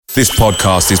This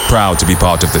podcast is proud to be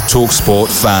part of the TalkSport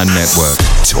Fan Network.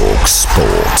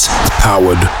 TalkSport.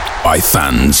 Powered by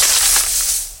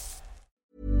fans.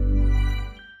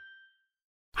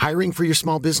 Hiring for your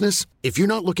small business? If you're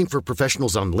not looking for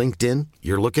professionals on LinkedIn,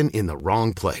 you're looking in the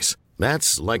wrong place.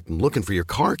 That's like looking for your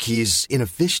car keys in a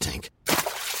fish tank.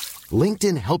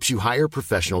 LinkedIn helps you hire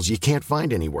professionals you can't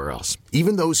find anywhere else,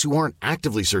 even those who aren't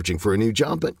actively searching for a new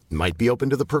job but might be open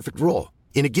to the perfect role.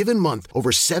 In a given month,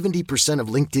 over 70% of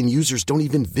LinkedIn users don't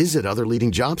even visit other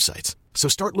leading job sites. So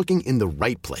start looking in the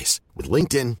right place. With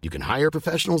LinkedIn, you can hire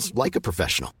professionals like a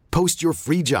professional. Post your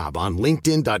free job on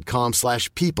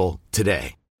linkedin.com/people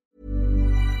today.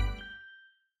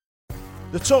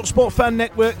 The TalkSport Fan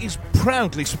Network is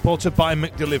proudly supported by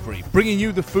McDelivery, bringing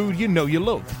you the food you know you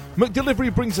love.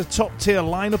 McDelivery brings a top-tier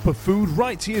lineup of food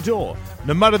right to your door.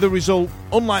 No matter the result,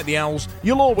 unlike the Owls,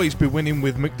 you'll always be winning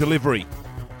with McDelivery.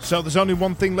 So there's only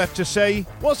one thing left to say,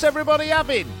 what's everybody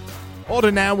having?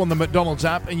 Order now on the McDonald's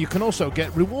app, and you can also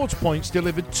get rewards points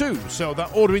delivered too, so that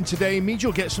ordering today means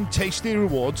you'll get some tasty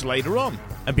rewards later on.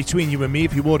 And between you and me,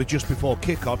 if you order just before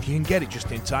kick-off, you can get it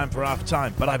just in time for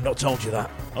half-time, but I've not told you that.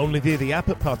 Only via the app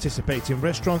at participating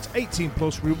restaurants, 18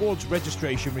 plus, rewards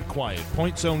registration required.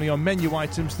 Points only on menu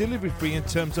items, delivery free and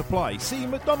terms apply. See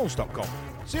mcdonalds.com.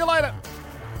 See you later.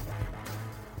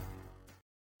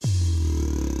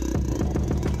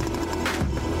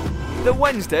 The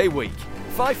Wednesday week.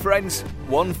 5 friends,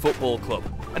 1 football club.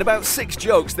 And about 6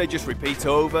 jokes they just repeat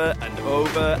over and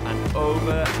over and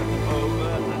over and over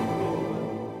and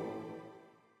over.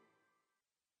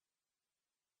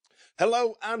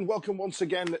 Hello and welcome once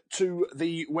again to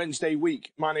the Wednesday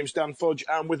week. My name's Dan Fudge,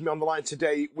 and with me on the line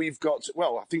today we've got,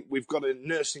 well, I think we've got a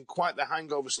nursing quite the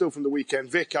hangover still from the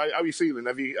weekend. Vic, how are you feeling?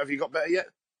 Have you got better yet?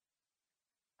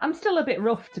 I'm still a bit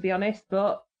rough, to be honest,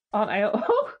 but aren't I?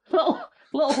 Oh,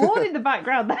 little horn in the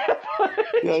background there.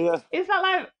 Yeah. Is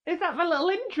that my little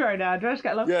intro now? Do I just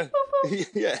get like, yeah,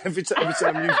 yeah. Every time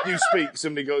you speak,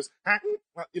 somebody goes,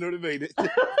 you know what I mean?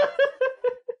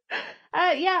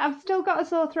 Yeah, I've still got a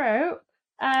sore throat,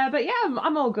 but yeah,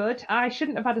 I'm all good. I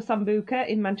shouldn't have had a Sambuca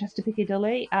in Manchester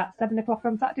Piccadilly at 7:00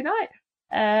 on Saturday night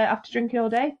after drinking all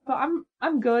day, but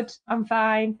I'm good. I'm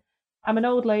fine. I'm an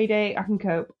old lady. I can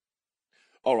cope.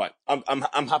 All right,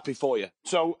 I'm happy for you.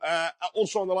 So,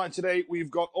 also on the line today,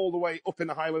 we've got all the way up in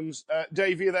the Highlands.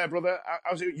 Dave, you there, brother?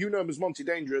 You know him as Monty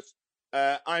Dangerous.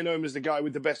 I know him as the guy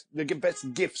with the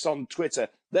best gifs on Twitter.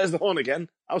 There's the horn again.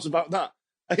 How's about that?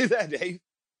 Are you there, Dave?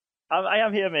 I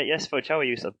am here, mate. Yes, Fudge. How are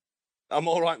you, son? I'm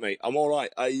all right, mate. I'm all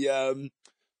right.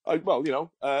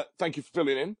 Thank you for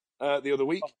filling in the other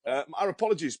week. Our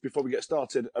apologies before we get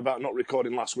started about not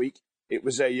recording last week. It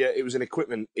was an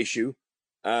equipment issue.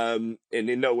 And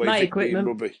in no way My Vic equipment. being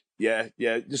rubbish. Yeah.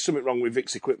 There's something wrong with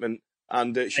Vic's equipment,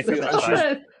 and she feels.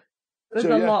 There's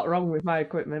a lot wrong with my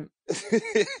equipment.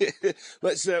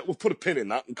 We'll put a pin in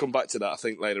that and come back to that, I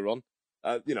think, later on.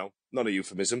 Not a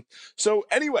euphemism. So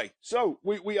anyway,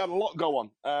 we had a lot go on.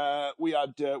 We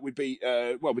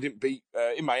didn't beat.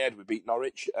 In my head, we beat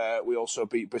Norwich. We also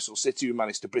beat Bristol City. We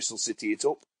managed to Bristol City it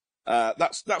up.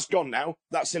 That's gone now.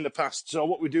 That's in the past. So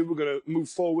what we do, we're going to move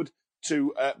forward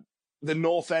to the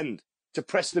North End, to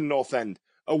Preston North End.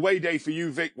 Away day for you,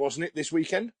 Vic, wasn't it, this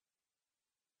weekend?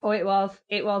 Oh, it was.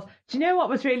 Do you know what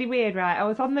was really weird, right? I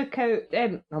was on the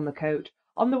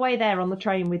way there on the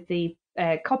train with the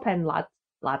Cop End lads.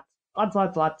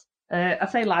 I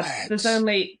say lads. There's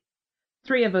only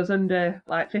 3 of us under,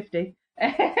 50.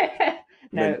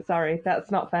 No, sorry, that's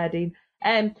not fair, Dean.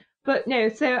 But no,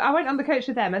 so I went on the coach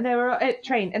with them, and they were at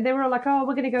train, and they were all like, "Oh,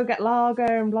 we're going to go get lager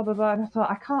and blah blah blah." And I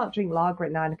thought, I can't drink lager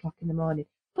at 9:00 in the morning.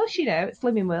 Plus, it's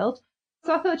Slimming World,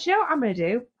 so I thought, you know what I'm going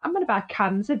to do? I'm going to buy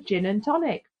cans of gin and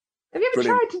tonic. Have you ever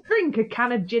tried to drink a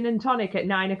can of gin and tonic at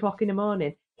 9:00 in the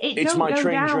morning? It's don't go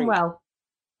down drink. Well.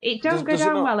 It don't go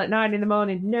down well at 9 in the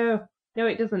morning. No,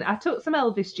 it doesn't. I took some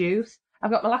Elvis juice.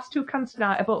 I've got my last 2 cans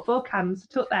tonight. I bought 4 cans.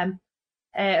 I took them.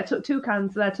 I took 2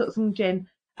 cans. And I took some gin.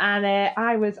 And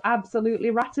I was absolutely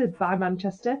rattled by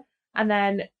Manchester. And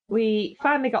then we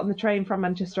finally got on the train from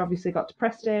Manchester, obviously got to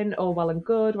Preston, all well and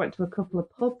good. Went to a couple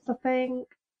of pubs, I think.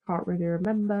 Can't really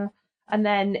remember. And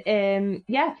then,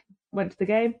 went to the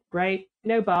game. Great.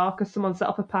 No bar, because someone set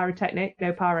off a pyrotechnic.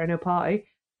 No pyro, no party.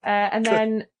 And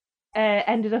then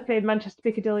ended up in Manchester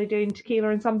Piccadilly doing tequila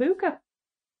and Sambuca.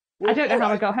 I don't know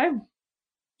how I got home.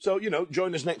 So,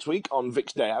 join us next week on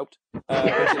Vic's Day Out.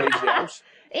 House.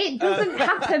 It doesn't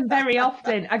happen very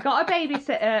often. I got a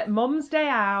babysitter, Mum's Day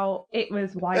Out. It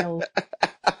was wild.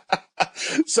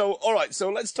 So, all right. So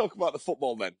let's talk about the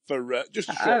football then for just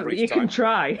a short brief you time. can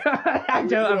try. I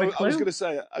don't have a clue. I was going to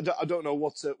say I don't know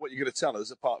what you're going to tell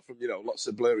us apart from lots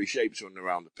of blurry shapes running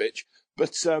around the pitch.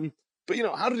 But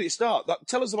how did it start?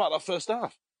 Tell us about that first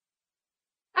half.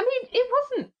 I mean,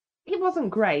 it wasn't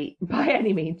great by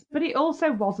any means, but it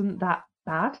also wasn't that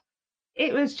bad.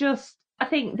 It was just, I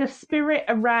think, the spirit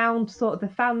around sort of the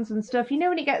fans and stuff.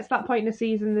 When it gets to that point in the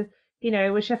season,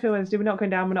 with Sheffield Wednesday, we're not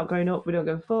going down, we're not going up, we don't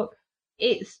give a fuck.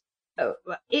 It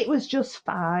was just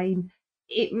fine.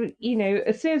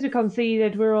 As soon as we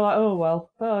conceded, we were all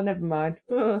like, never mind,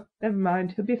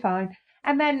 it'll be fine.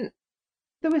 And then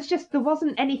there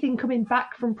wasn't anything coming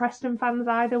back from Preston fans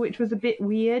either, which was a bit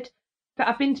weird. But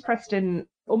I've been to Preston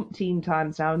umpteen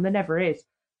times now, and there never is.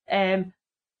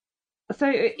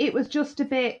 So it was just a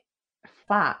bit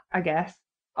flat, I guess.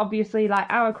 Obviously, like,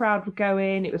 our crowd would go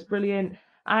in, it was brilliant.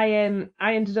 I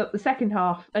ended up the second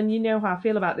half, and you know how I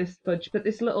feel about this, Fudge, but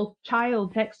this little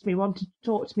child next to me wanted to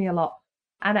talk to me a lot.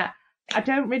 And I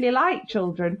don't really like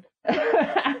children.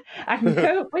 I can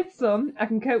cope with some. I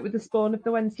can cope with the spawn of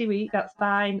the Wednesday week. That's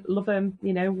fine. Love them.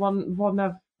 One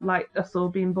of like us all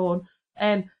being born.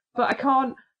 But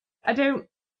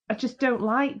I just don't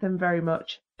like them very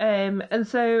much. And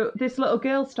so this little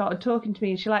girl started talking to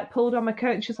me, and she like pulled on my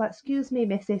coat, and she was like, "Excuse me,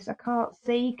 missus, I can't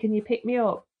see. Can you pick me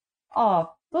up?"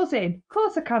 Oh, buzzing. Of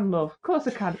course I can, love. Of course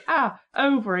I can.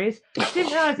 Ovaries.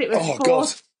 Didn't realise it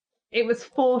was It was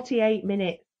 48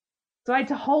 minutes. So I had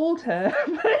to hold her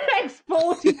for the next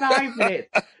 45 minutes.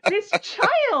 This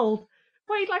child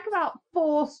weighed like about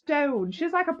 4 stone.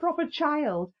 She's like a proper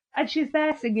child. And she's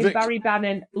there singing Vic. Barry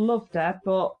Bannon. Loved her,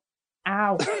 but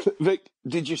ow. Vic,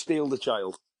 did you steal the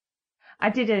child? I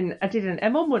didn't. Her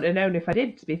mum wouldn't have known if I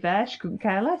did, to be fair. She couldn't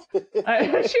care less.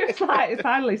 She was like,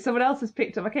 finally, someone else has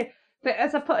picked up my kid. But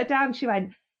as I put her down, she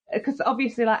went, because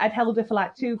obviously like I'd held her for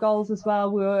like 2 goals as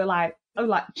well. We were like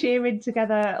cheering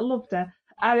together. I loved her.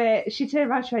 And she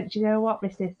turned around, she went, "Do you know what,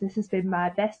 missus? This has been my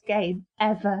best game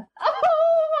ever."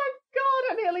 Oh my God,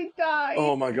 I nearly died.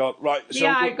 Oh my God, right. So,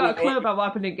 I ain't got a clue about what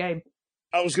happened in the game.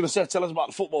 I was going to say, tell us about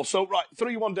the football. So, right,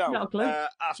 3-1 down. Not a clue. Half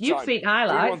You've time. seen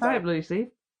highlights, haven't you, Lucy?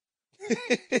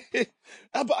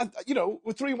 But,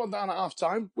 we're 3-1 down at half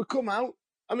time. We come out.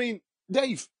 I mean,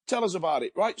 Dave, tell us about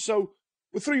it, right? So,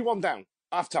 we're 3-1 down,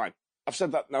 half time. I've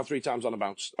said that now 3 times on a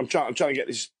bounce. I'm trying to get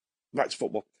this back to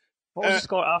football. What was the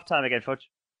score at half time again, Fudge?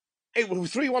 It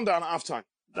was 3-1 down at half time.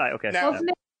 Right, okay. Now,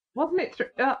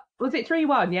 Was it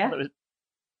 3-1, yeah?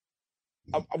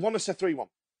 I want to say 3-1.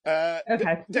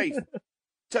 Okay. Dave,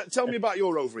 tell me about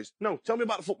your ovaries. No, tell me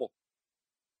about the football.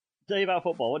 Tell you about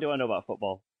football. What do you want to know about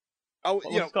football? Oh,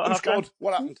 who scored?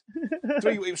 What happened?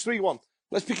 It was 3-1.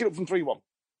 Let's pick it up from 3-1.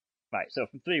 Right, so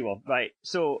from 3-1. Right,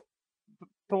 so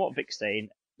from what Vic's saying,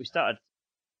 we started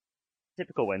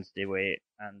typical Wednesday way,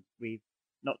 and we've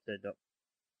not turned up.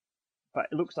 But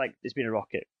it looks like it's been a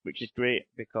rocket, which is great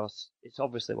because it's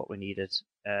obviously what we needed.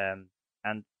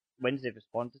 And Wednesday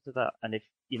responded to that. And if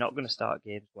you're not going to start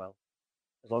games well,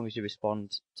 as long as you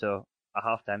respond to a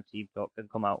halftime team talk and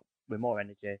come out with more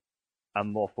energy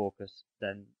and more focus,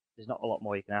 then there's not a lot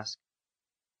more you can ask.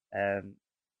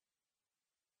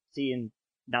 Seeing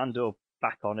Nando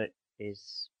back on it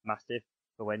is massive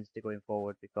for Wednesday going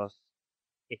forward, because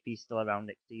if he's still around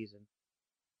next season,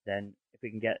 then if we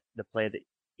can get the player that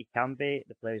he can be,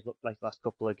 the players look like the last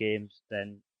couple of games,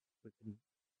 then we can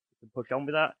push on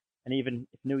with that. And even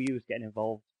if New You's getting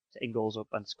involved, setting goals up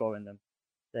and scoring them,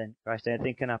 then Christ,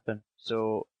 anything can happen.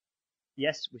 So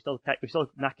yes, we still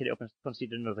knackered it up and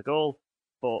conceded another goal,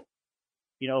 but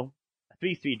a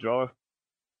 3-3 draw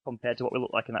compared to what we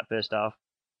looked like in that first half,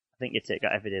 I think you'd take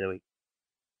that every day of the week.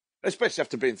 Especially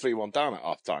after being 3-1 down at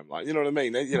half time, like, you know what I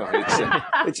mean? It's a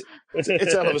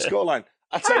hell of a scoreline.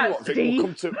 I tell you what, Vic, we'll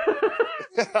come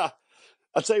to.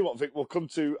 I tell you what, Vic, we'll come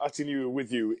to Atinu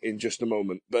with you in just a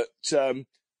moment. But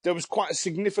there was quite a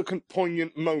significant,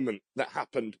 poignant moment that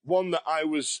happened. One that I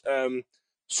was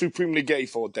supremely gay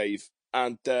for, Dave.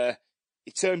 And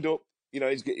he turned up.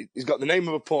 He's got the name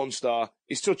of a porn star.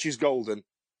 His touch is golden.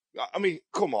 I mean,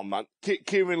 come on, man.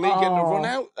 Kieran Lee getting a run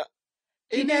out.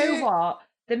 Do you know what?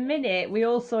 The minute we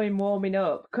all saw him warming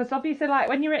up, because obviously, like,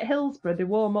 when you're at Hillsborough, they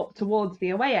warm up towards the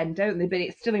away end, don't they? But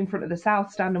it's still in front of the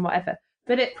south stand and whatever.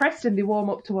 But at Preston, they warm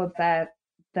up towards their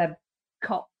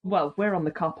cop. Well, we're on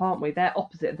the cop, aren't we? They're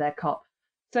opposite of their cop.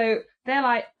 So they're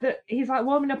like, he's like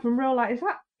warming up, and we're all like, is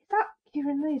that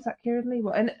Kieran Lee? Is that Kieran Lee?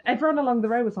 And everyone along the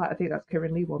road was like, I think that's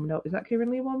Kieran Lee warming up. Is that Kieran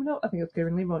Lee warming up? I think it's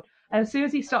Kieran Lee warming up. And as soon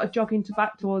as he started jogging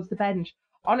back towards the bench,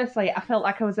 honestly, I felt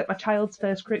like I was at my child's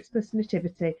first Christmas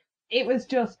nativity. It was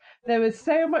just, there was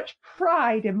so much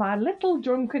pride in my little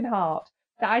drunken heart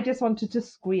that I just wanted to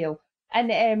squeal.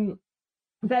 And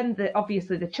then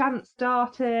obviously the chant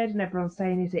started, and everyone's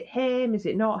saying, "Is it him? Is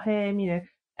it not him?"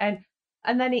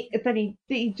 And then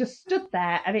he just stood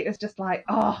there, and it was just like,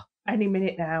 oh, any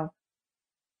minute now.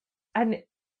 And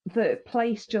the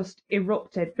place just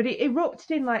erupted, but it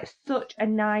erupted in like such a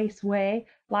nice way.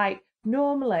 Like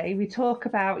normally we talk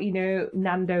about,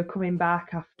 Nando coming back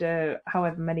after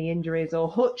however many injuries, or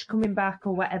Hutch coming back,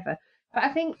 or whatever. But I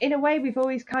think in a way we've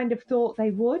always kind of thought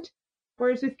they would.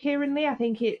 Whereas with Kieran Lee, I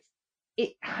think it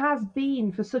has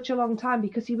been for such a long time,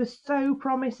 because he was so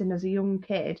promising as a young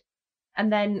kid. And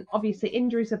then obviously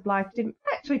injuries have blighted him,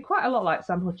 actually quite a lot like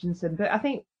Sam Hutchinson. But I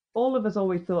think all of us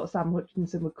always thought Sam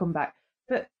Hutchinson would come back.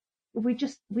 But we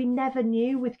never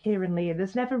knew with Kieran Lee.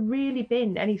 There's never really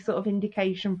been any sort of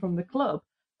indication from the club.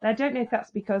 And I don't know if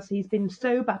that's because he's been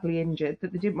so badly injured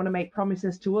that they didn't want to make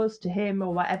promises to us, to him,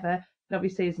 or whatever. And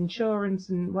obviously his insurance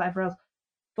and whatever else.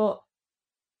 But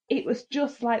it was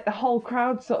just like the whole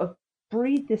crowd sort of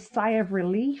breathed this sigh of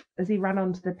relief as he ran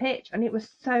onto the pitch, and it was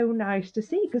so nice to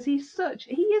see, because he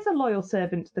is a loyal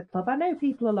servant to the club. I know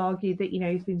people will argue that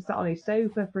he's been sat on his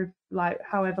sofa for like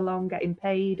however long getting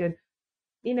paid, and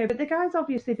but the guy's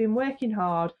obviously been working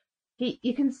hard.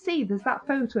 You can see there's that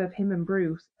photo of him and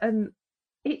Bruce, and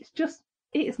it's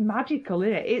magical,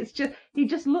 isn't it? He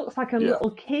just looks like a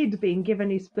little kid being given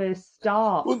his first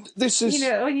start. Well, this is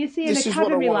when you see an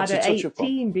academy lad at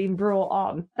 18 being brought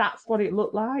on, that's what it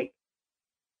looked like.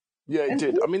 Yeah, it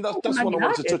did. I mean, that's what I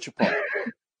wanted to touch upon.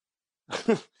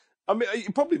 I mean,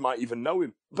 you probably might even know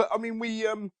him, but I mean,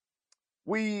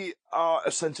 we are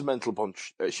a sentimental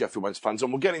bunch, Sheffield Wednesday fans,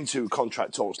 and we'll get into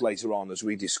contract talks later on as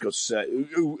we discuss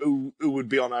who would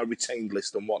be on our retained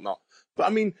list and whatnot. But I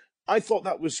mean, I thought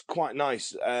that was quite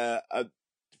nice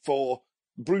for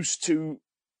Bruce to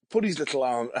put his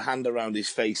little hand around his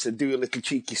face and do a little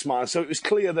cheeky smile. So it was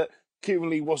clear that Kieran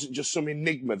Lee wasn't just some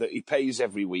enigma that he pays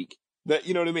every week. That,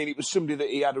 you know what I mean? It was somebody that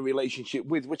he had a relationship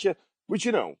with, which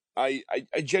I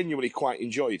genuinely quite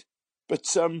enjoyed. But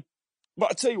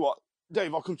I tell you what,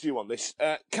 Dave, I'll come to you on this.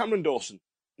 Cameron Dawson.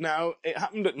 Now, it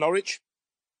happened at Norwich.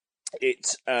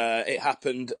 It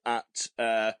happened at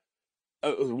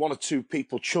one or two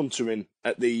people chuntering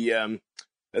at the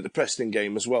Preston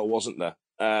game as well, wasn't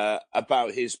there?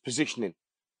 About his positioning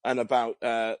and about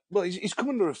he's come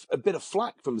under a bit of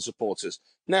flack from the supporters.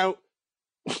 Now,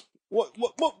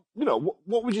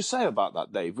 what would you say about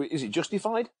that, Dave? Is it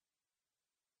justified?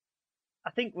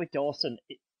 I think with Dawson,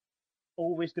 it's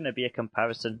always going to be a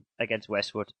comparison against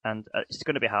Westwood, and it's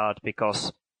going to be hard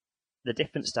because the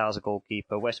different styles of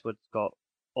goalkeeper. Westwood's got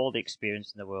all the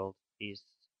experience in the world. He's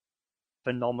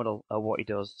phenomenal at what he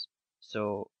does.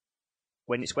 So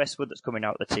when it's Westwood that's coming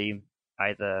out of the team,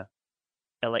 either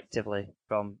electively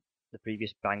from the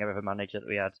previous banger of a manager that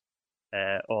we had,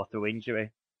 or through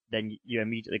injury, then you're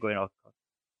immediately going, oh,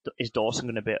 is Dawson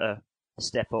going to be a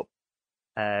step up?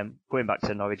 Going back to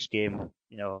the Norwich game,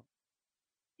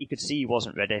 you could see he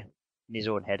wasn't ready in his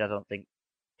own head. I don't think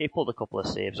he pulled a couple of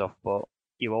saves off, but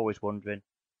you're always wondering.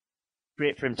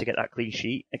 Great for him to get that clean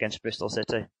sheet against Bristol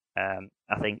City.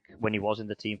 I think when he was in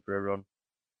the team for a run,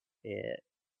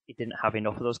 he didn't have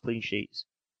enough of those clean sheets.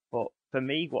 But for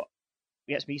me, what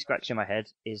gets me scratching my head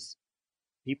is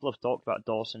people have talked about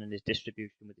Dawson and his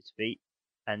distribution with his feet,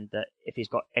 and that if he's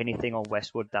got anything on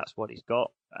Westwood, that's what he's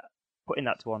got. Putting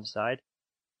that to one side,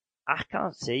 I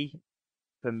can't see,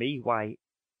 for me, why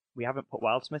we haven't put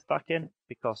Wildsmith back in,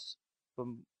 because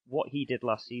from what he did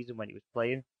last season when he was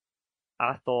playing,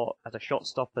 I thought as a shot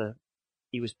stopper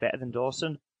he was better than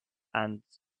Dawson, and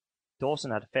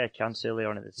Dawson had a fair chance earlier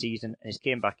on in the season and he's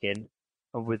came back in,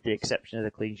 and with the exception of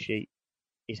the clean sheet,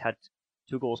 he's had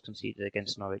 2 goals conceded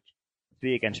against Norwich,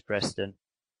 3 against Preston.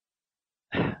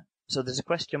 So there's a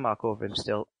question mark over him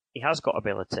still. He has got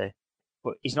ability,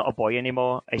 but he's not a boy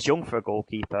anymore. He's young for a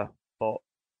goalkeeper, but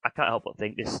I can't help but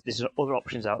think there's other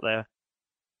options out there.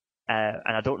 And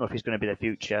I don't know if he's going to be the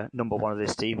future number one of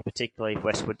this team, particularly if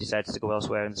Westwood decides to go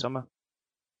elsewhere in the summer.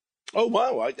 Oh,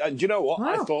 wow. Do you know what?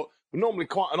 Wow. I thought we're normally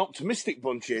quite an optimistic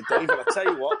bunch here, Dave, and I tell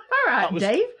you what. All right,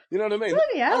 Dave. You know what I mean?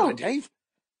 Bloody hell. All right, Dave.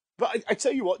 But I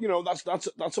tell you what,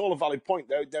 that's all a valid point.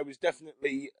 There was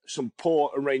definitely some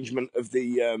poor arrangement of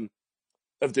the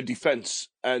defence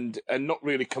and not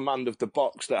really command of the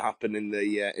box that happened in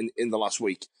the last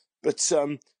week. But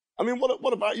I mean,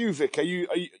 what about you, Vic? Are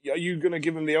you going to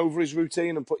give him the ovaries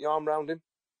routine and put your arm around him?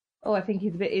 Oh, I think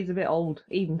he's a bit old,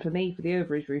 even for me, for the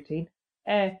ovaries routine.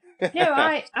 No,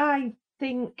 I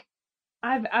think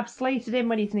I've slated him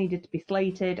when he's needed to be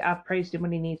slated. I've praised him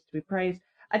when he needs to be praised.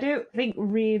 I don't think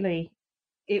really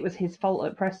it was his fault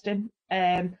at Preston.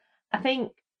 I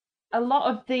think a lot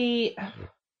of the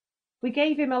we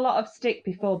gave him a lot of stick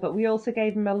before, but we also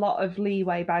gave him a lot of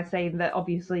leeway by saying that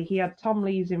obviously he had Tom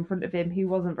Lees in front of him who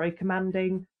wasn't very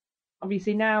commanding.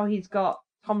 Obviously now he's got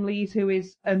Tom Lees, who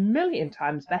is a million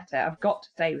times better. I've got to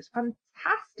say, he was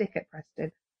fantastic at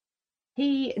Preston.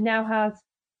 He now has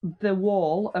the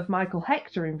wall of Michael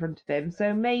Hector in front of him,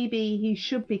 so maybe he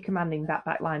should be commanding that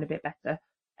back line a bit better,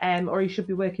 or he should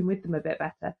be working with them a bit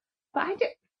better. But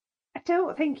I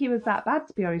don't think he was that bad,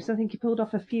 to be honest. I think he pulled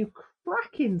off a few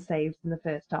cracking saves in the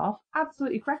first half,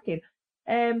 absolutely cracking.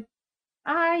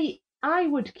 I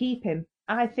would keep him.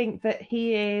 I think that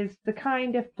he is the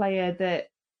kind of player that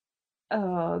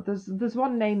there's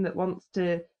one name that wants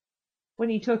to. When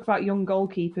you talk about young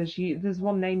goalkeepers, there's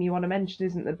one name you want to mention,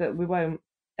 isn't there? But we won't.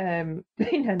 Dean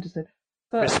Henderson.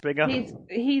 But Chris Springer.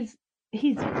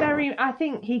 He's very. I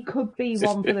think he could be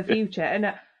one for the future.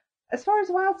 And as far as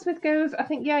Wildsmith goes, I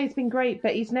think he's been great,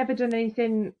 but he's never done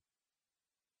anything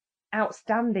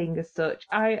outstanding as such.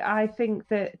 I think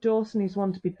that Dawson is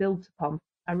one to be built upon.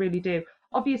 I really do.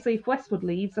 Obviously, if Westwood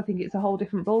leaves, I think it's a whole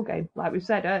different ballgame. Like we've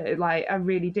said, I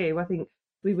really do. I think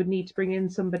we would need to bring in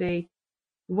somebody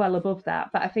well above that.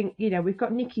 But I think, we've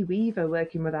got Nicky Weaver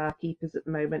working with our keepers at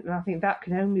the moment, and I think that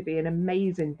can only be an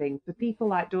amazing thing for people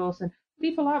like Dawson,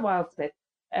 people like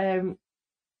Wildsmith.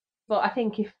 But I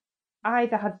think if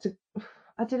either had to,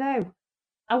 I don't know.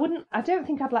 I don't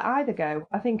think I'd let either go.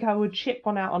 I think I would ship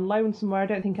one out on loan somewhere. I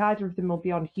don't think either of them will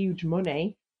be on huge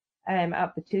money. Out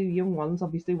of the two young ones,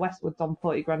 obviously Westwood's on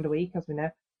 40 grand a week, as we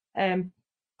know.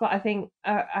 But I think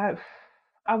I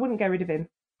wouldn't get rid of him.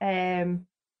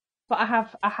 But I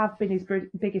have been his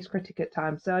biggest critic at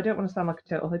times, so I don't want to sound like a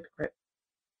total hypocrite.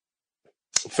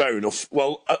 Fair enough.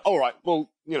 Well, all right. Well,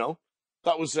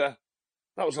 that was a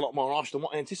lot more harsh than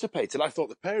what I anticipated. I thought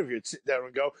the pair of you would sit there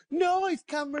and go, "No, it's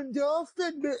Cameron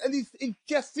Dawson, and it's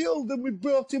Sheffield, and we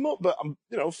brought him up." But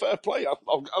fair play.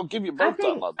 I'll give you both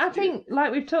that, lads. I think,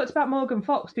 like we've talked about Morgan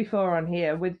Fox before on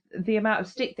here, with the amount of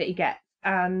stick that he gets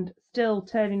and still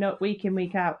turning up week in,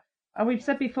 week out. And we've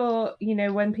said before,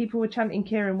 when people were chanting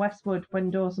Kieran Westwood when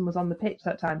Dawson was on the pitch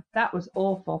that time, that was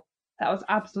awful. That was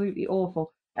absolutely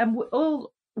awful. And we're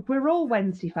all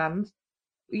Wednesday fans.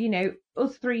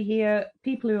 Us three here,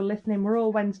 people who are listening, we're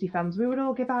all Wednesday fans. We would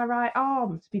all give our right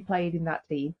arm to be played in that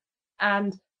team.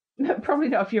 And probably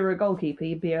not if you're a goalkeeper,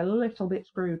 you'd be a little bit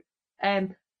screwed.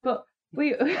 But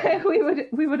we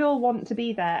would all want to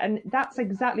be there. And that's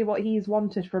exactly what he's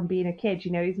wanted from being a kid.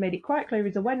 He's made it quite clear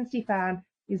he's a Wednesday fan.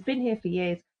 He's been here for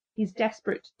years. He's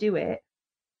desperate to do it.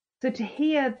 So to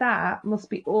hear that must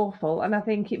be awful. And I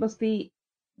think it must be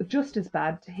just as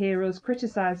bad to hear us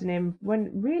criticising him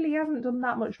when really he hasn't done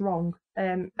that much wrong.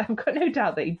 I've got no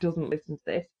doubt that he doesn't listen to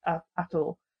this at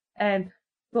all.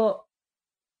 But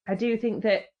I do think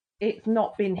that it's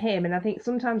not been him. And I think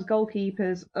sometimes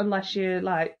goalkeepers, unless you're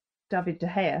like David De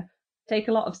Gea, take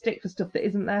a lot of stick for stuff that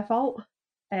isn't their fault.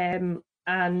 And,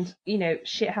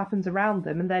 shit happens around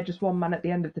them and they're just one man at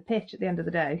the end of the pitch at the end of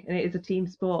the day. And it is a team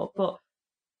sport. But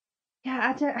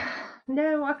yeah,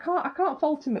 I can't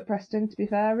fault him at Preston, to be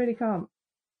fair. I really can't.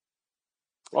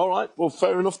 All right. Well,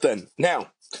 fair enough then. Now,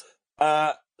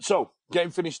 so game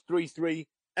finished 3-3,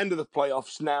 end of the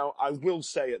playoffs. Now, I will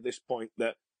say at this point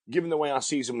that given the way our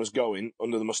season was going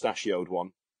under the mustachioed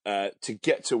one, to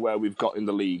get to where we've got in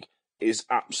the league is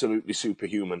absolutely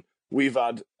superhuman. We've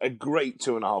had a great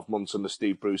 2.5 months under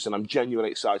Steve Bruce, and I'm genuinely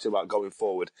excited about going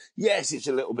forward. Yes, it's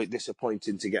a little bit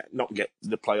disappointing to not get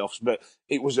the playoffs, but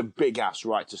it was a big ask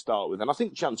right to start with. And I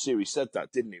think Chansiri said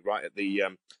that, didn't he, right at the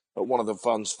at one of the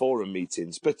fans forum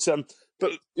meetings. But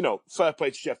fair play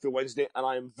to Sheffield Wednesday, and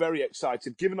I am very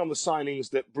excited. Given on the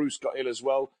signings that Bruce got in as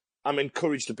well, I'm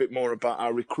encouraged a bit more about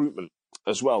our recruitment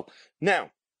as well.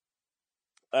 Now,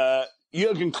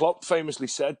 Jurgen Klopp famously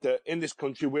said that in this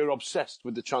country we're obsessed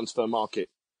with the transfer market.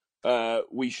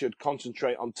 We should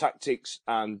concentrate on tactics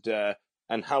and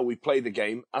how we play the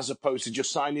game as opposed to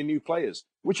just signing new players,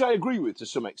 which I agree with to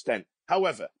some extent.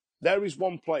 However, there is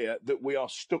one player that we are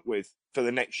stuck with for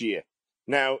the next year.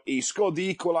 Now, he scored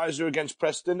the equaliser against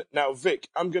Preston. Now, Vic,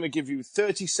 I'm going to give you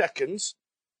 30 seconds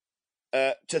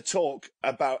to talk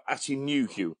about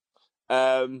Atinuhu.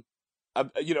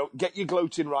 Get your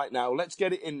gloating right now. Let's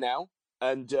get it in now.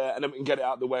 And then we can get it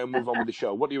out of the way and move on with the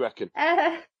show. What do you reckon?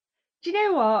 Do you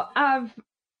know what?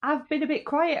 I've been a bit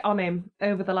quiet on him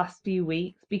over the last few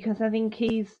weeks because I think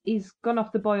he's gone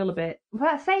off the boil a bit. But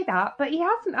I say that, but he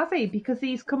hasn't, has he? Because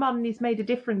he's come on and he's made a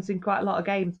difference in quite a lot of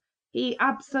games. He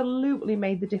absolutely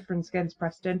made the difference against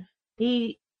Preston.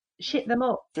 He shit them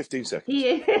up. 15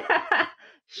 seconds.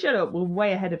 Shut up, we're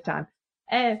way ahead of time.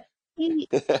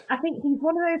 I think he's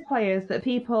one of those players that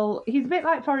he's a bit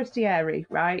like Forestieri,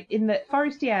 right? In that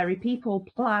Forestieri, people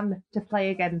plan to play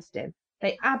against him.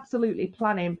 They absolutely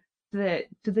plan him to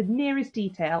the nearest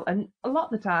detail, and a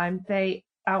lot of the time they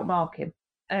outmark him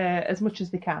as much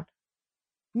as they can.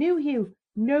 Hugh,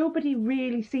 nobody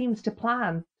really seems to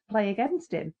plan to play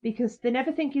against him because they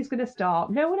never think he's going to start.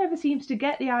 No one ever seems to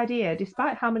get the idea,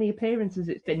 despite how many appearances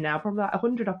it's been now, probably like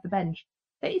 100 off the bench,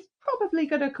 that he's probably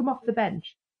going to come off the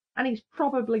bench and he's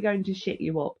probably going to shit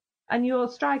you up. And your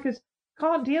strikers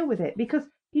can't deal with it because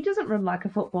he doesn't run like a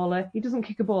footballer. He doesn't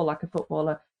kick a ball like a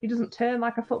footballer. He doesn't turn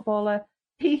like a footballer.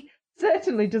 He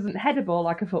certainly doesn't head a ball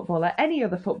like a footballer. Any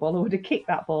other footballer would have kicked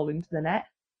that ball into the net.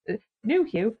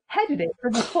 Hugh headed it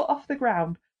from a foot off the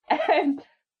ground.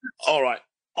 All right.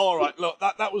 Look,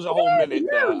 that was a whole minute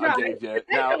there I gave you.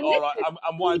 Now, all right,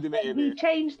 I'm winding it in. He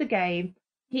changed the game.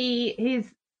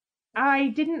 I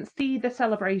didn't see the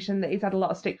celebration that he's had a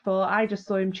lot of stick for. I just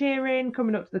saw him cheering,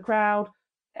 coming up to the crowd.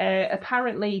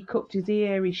 Apparently, he cupped his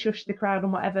ear, he shushed the crowd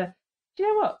and whatever. Do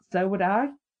you know what? So would I.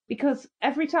 Because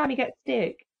every time he gets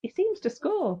stick, he seems to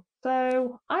score.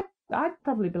 So I'd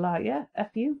probably be like, yeah, F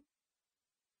you.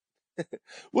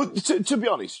 Well, to be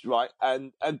honest, right,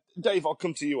 and Dave, I'll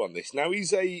come to you on this. Now,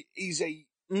 he's a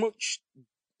much,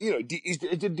 he's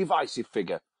a divisive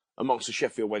figure amongst the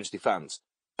Sheffield Wednesday fans.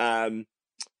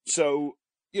 So,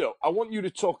 I want you to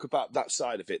talk about that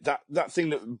side of it. That thing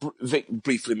that Vic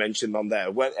briefly mentioned on there,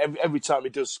 where every time he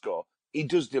does score, he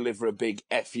does deliver a big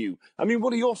FU. I mean,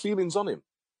 what are your feelings on him?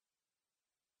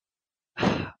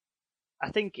 I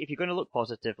think if you're going to look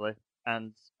positively,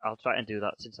 and I'll try and do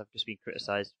that since I've just been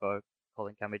criticised for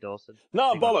calling Cammy Dawson.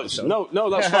 No, bollocks. No,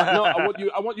 that's fine. No,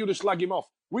 I want you to slag him off.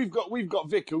 We've got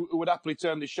Vic who would happily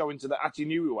turn this show into the Ati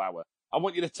New hour. I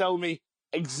want you to tell me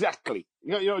exactly.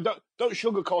 Don't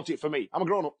sugarcoat it for me. I'm a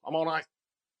grown up. I'm all right.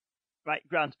 Right,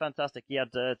 Grant, fantastic. He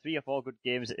had 3 or 4 good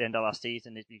games at the end of last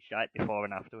season. He's been shite before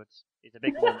and afterwards. He's a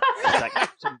big one. It's like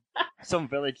some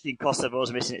village in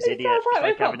Kosovo's missing its idiot. It's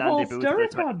like having Andy Booth for the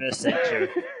 21st century.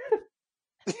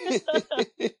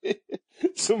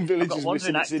 Some village is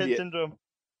missing its idiot. Syndrome.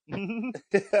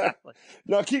 Exactly.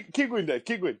 No, keep going, Dave.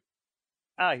 Keep going.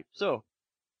 Aye, so,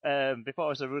 before I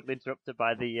was so rudely interrupted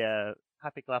by the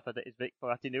happy clapper that is Vic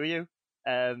for Ati New You,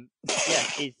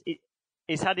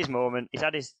 he's had his moment. He's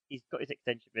got his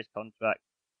extension for his contract,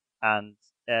 and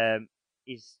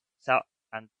he's sat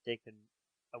and taken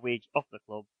a wage off the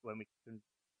club when we can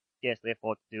scarcely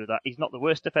afford to do that. He's not the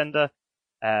worst defender,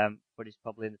 but he's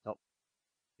probably in the top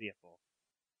 3 or 4.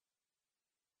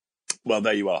 Well,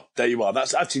 there you are.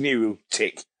 That's Ati New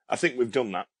tick. I think we've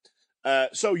done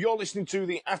that. So you're listening to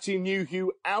the Ati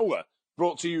New Hour,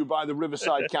 brought to you by the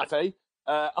Riverside Cafe.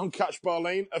 On Catch Bar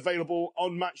Lane, available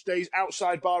on match days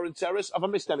outside bar and terrace. Have I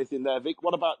missed anything there, Vic?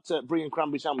 What about brie and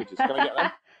cranberry sandwiches? Can I get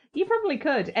them? You probably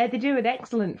could. They do an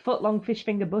excellent foot-long fish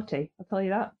finger butty. I'll tell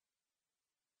you that.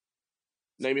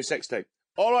 Name your sex tape.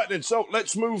 All right then. So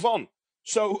let's move on.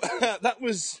 So that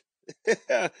was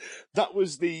the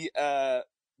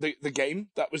game.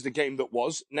 That was the game that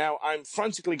was. Now I'm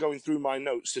frantically going through my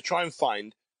notes to try and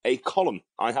find a column.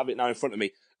 I have it now in front of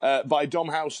me by Dom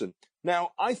Howson.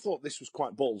 Now, I thought this was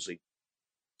quite ballsy.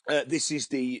 This is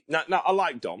now I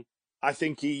like Dom. I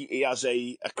think he has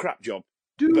a crap job,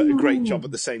 but a great job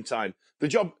at the same time. The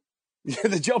job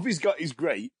he's got is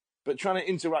great, but trying to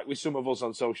interact with some of us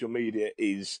on social media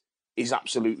is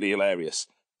absolutely hilarious.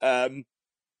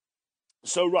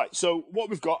 So what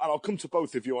we've got, and I'll come to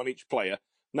both of you on each player.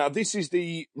 Now, this is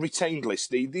the retained list.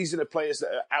 These are the players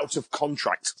that are out of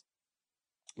contract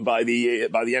by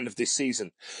the end of this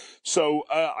season. So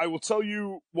I will tell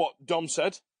you what Dom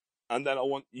said, and then I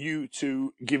want you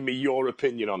to give me your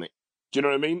opinion on it. Do you know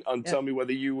what I mean? And tell me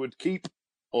whether you would keep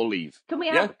or leave. Are we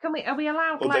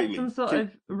allowed some sort of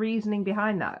reasoning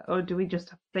behind that, or do we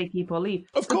just say keep or leave?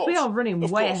 Of course, we are running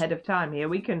way ahead of time here.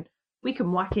 We can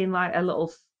whack in like a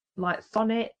little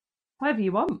sonnet, whatever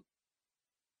you want.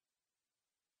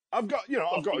 I've got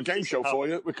a game show for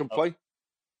you. We can play.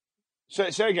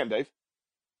 Say again, Dave.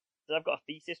 I've got a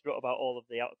thesis wrote about all of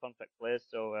the out-of-contract players,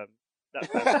 so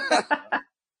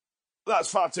that's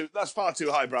far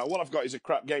too highbrow. What I've got is a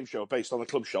crap game show based on the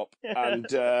club shop, and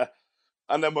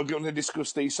then we're going to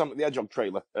discuss the Summit the Hedgehog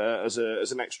trailer as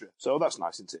an extra. So that's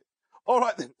nice, isn't it? All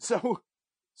right then.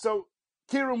 So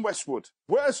Kieran Westwood,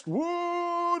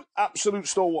 absolute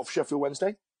stalwart for Sheffield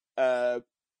Wednesday.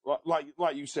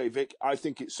 Like you say, Vic, I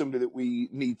think it's somebody that we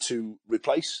need to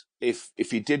replace if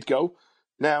he did go.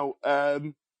 Now,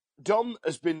 Dom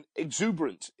has been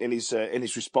exuberant in his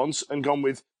response and gone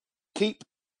with keep.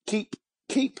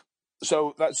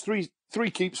 So that's three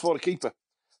keeps for the keeper.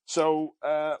 So,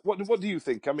 what do you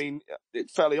think? I mean,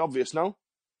 it's fairly obvious, no?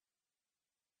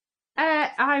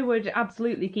 I would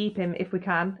absolutely keep him if we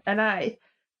can. And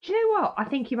do you know what? I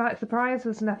think he might surprise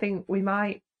us, and I think we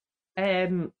might.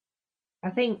 I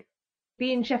think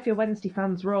being Sheffield Wednesday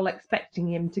fans, we're all expecting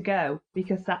him to go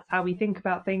because that's how we think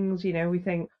about things. You know, we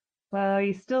think, well,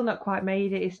 he's still not quite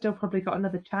made it. He's still probably got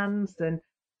another chance, and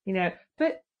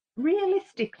But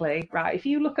realistically, right? If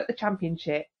you look at the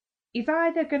Championship, he's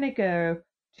either going to go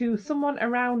to someone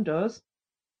around us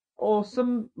or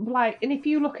and if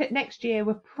you look at next year,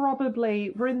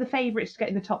 we're in the favourites to get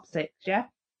in the top six, yeah.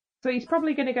 So he's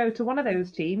probably going to go to one of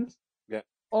those teams, Yeah.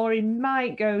 or he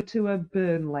might go to a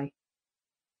Burnley,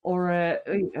 or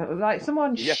like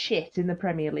someone shit in the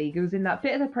Premier League who's in that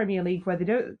bit of the Premier League where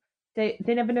they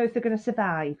never know if they're going to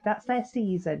survive. That's their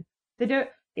season. They don't.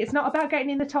 It's not about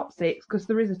getting in the top six because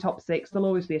there is a top six. There'll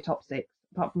always be a top six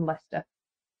apart from Leicester.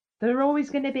 They're always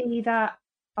going to be that.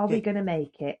 Are we going to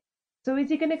make it? So is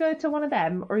he going to go to one of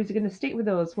them, or is he going to stick with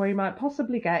us, where he might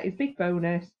possibly get his big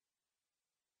bonus,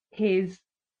 his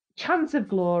chance of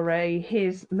glory,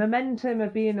 his momentum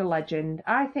of being a legend?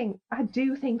 I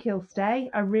do think he'll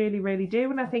stay. I really, really do,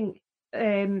 and I think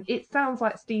it sounds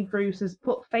like Steve Bruce has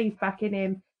put faith back in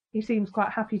him. He seems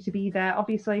quite happy to be there.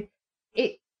 Obviously,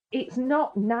 it's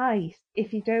not nice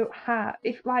if you don't have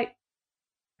if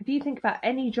you think about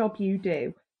any job you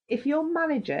do, if your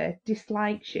manager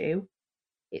dislikes you,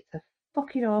 it's a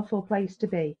fucking awful place to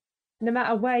be. No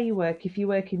matter where you work, if you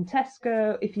work in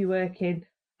Tesco, if you work in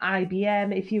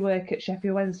IBM, if you work at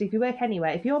Sheffield Wednesday, if you work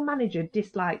anywhere, if your manager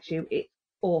dislikes you, it's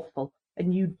awful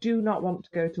and you do not want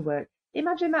to go to work.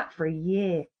 Imagine that for a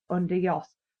year under Yoss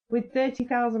with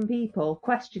 30,000 people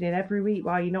questioning every week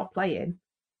why you're not playing.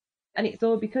 And it's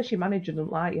all because your manager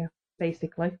doesn't like you,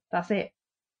 basically. That's it.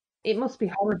 It must be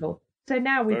horrible. So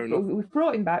now we've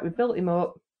brought him back, we've built him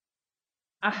up.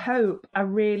 I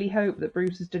really hope that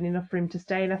Bruce has done enough for him to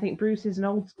stay, and I think Bruce is an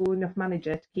old school enough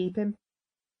manager to keep him.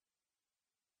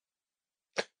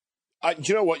 Do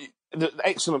you know what?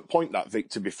 Excellent point, that, Vic,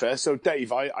 to be fair. So,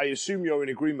 Dave, I assume you're in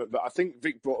agreement, but I think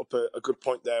Vic brought up a good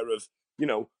point there of,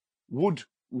 would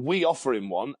we offer him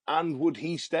one and would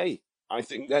he stay? I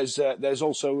think there's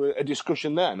also a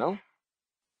discussion there, no?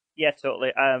 Yeah,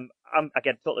 totally. I'm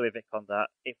again totally with Vic on that.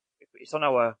 If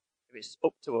it's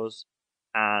up to us,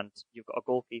 and you've got a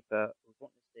goalkeeper who's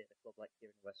wanting to stay at a club like here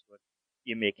in Westwood,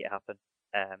 you make it happen.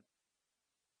 My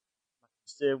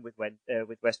concern with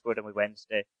Westwood and with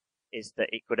Wednesday is that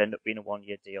it could end up being a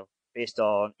 1-year deal based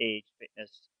on age,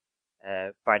 fitness,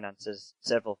 finances,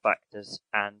 several factors,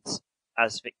 and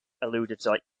as Vic alluded to,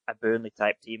 like a Burnley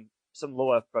type team, some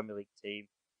lower Premier League team,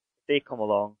 if they come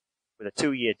along with a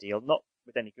 2-year deal, not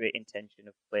with any great intention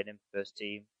of playing in first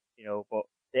team, but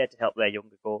there to help their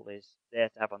younger goalies, there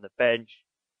to have on the bench.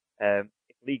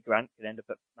 If Lee Grant can end up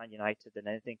at Man United, then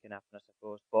anything can happen, I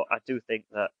suppose. But I do think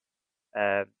that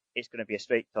it's going to be a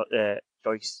straight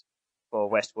choice for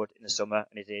Westwood in the summer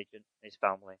and his agent and his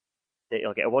family.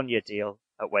 He'll get a 1-year deal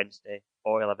at Wednesday,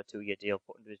 or he'll have a 2-year deal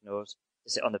put under his nose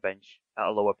to sit on the bench at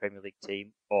a lower Premier League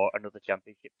team or another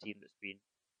Championship team that's been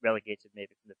relegated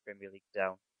maybe from the Premier League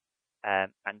down.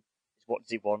 And what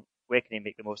does he want? Where can he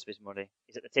make the most of his money?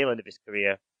 He's at the tail end of his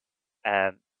career.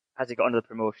 Has he got another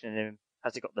promotion in him?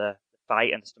 Has he got the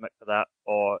fight and the stomach for that?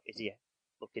 Or is he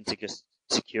looking to just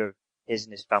secure his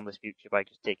and his family's future by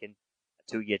just taking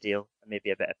a 2-year deal and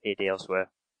maybe a better payday elsewhere?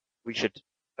 We should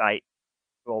fight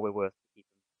for all we're worth to keep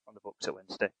him on the books at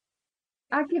Wednesday.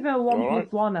 I'd give it a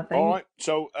 1+1, I think. All right,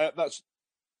 so that's...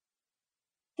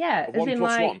 Yeah, as in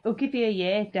we'll give you a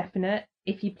year, definite.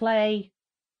 If you play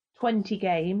 20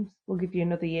 games, we'll give you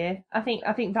another year. I think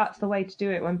that's the way to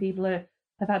do it when people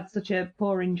have had such a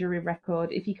poor injury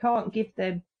record. If you can't give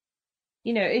them,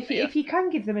 if you can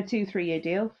give them a 2-3 year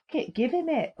deal, give him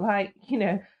it.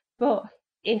 But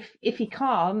if he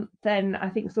can't, then I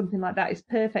think something like that is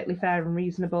perfectly fair and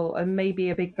reasonable, and maybe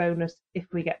a big bonus if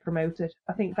we get promoted.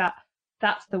 I think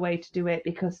that's the way to do it,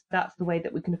 because that's the way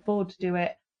that we can afford to do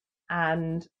it,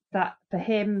 and that for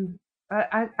him,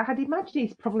 I'd imagine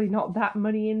he's probably not that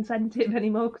money incentive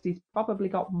anymore, because he's probably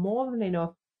got more than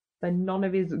enough for none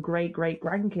of his great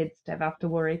grandkids to have to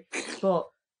worry. But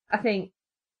I think,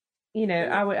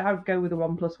 I would go with a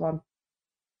 1+1.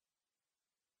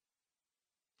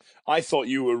 I thought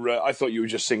you were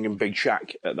just singing Big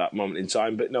Shack at that moment in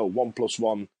time, but no,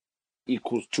 1+1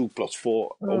 equals 2+4.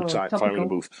 Old type fire in the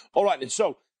booth. All right, then.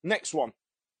 So next one,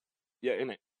 yeah,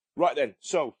 innit? Right then.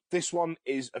 So this one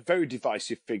is a very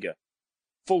divisive figure.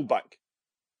 Fullback,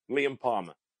 Liam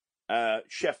Palmer,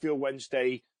 Sheffield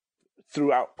Wednesday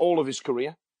throughout all of his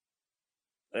career.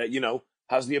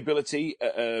 has the ability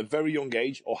at a very young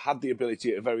age, or had the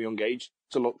ability at a very young age,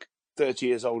 to look 30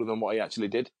 years older than what he actually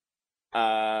did.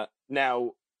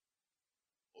 Now,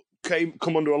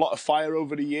 come under a lot of fire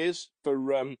over the years for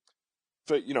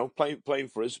playing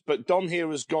for us. But Dom here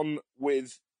has gone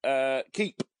with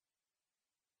keep.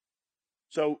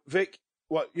 So Vic,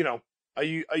 are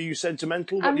you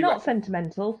sentimental? I'm not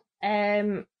sentimental.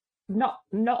 Not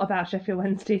about Sheffield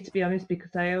Wednesday, to be honest,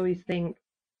 because I always think,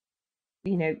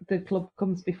 the club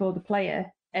comes before the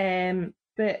player.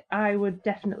 But I would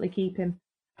definitely keep him.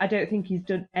 I don't think he's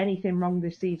done anything wrong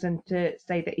this season to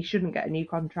say that he shouldn't get a new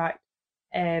contract.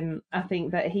 I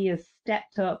think that he has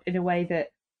stepped up in a way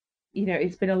that,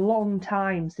 it's been a long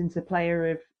time since a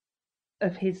player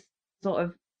of his sort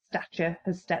of stature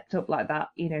has stepped up like that.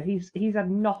 He's had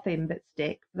nothing but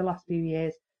stick for the last few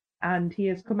years, and he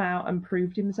has come out and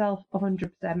proved himself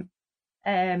 100%.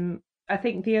 I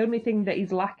think the only thing that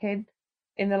he's lacking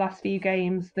in the last few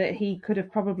games that he could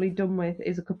have probably done with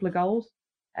is a couple of goals,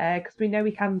 because we know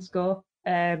he can score.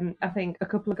 I think a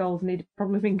couple of goals need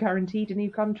probably been guaranteed a new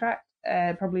contract,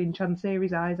 probably in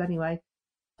Chansiri's eyes anyway.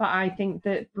 But I think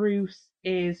that Bruce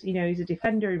is, he's a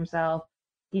defender himself.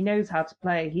 He knows how to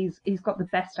play. He's got the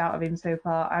best out of him so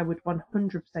far. I would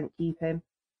 100% keep him,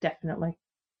 definitely.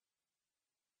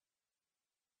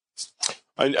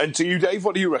 And to you, Dave,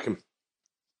 what do you reckon?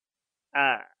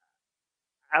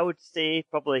 I would say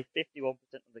probably 51%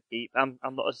 of the keep. I'm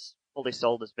not as fully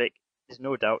sold as Vic. There's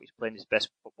no doubt he's playing his best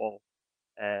football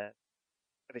of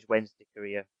his Wednesday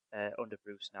career under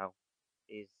Bruce now.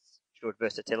 He's showed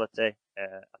versatility.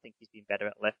 I think he's been better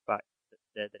at left back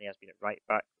than he has been at right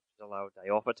back, which has allowed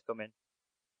Iorfa to come in.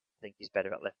 I think he's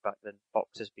better at left back than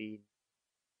Fox has been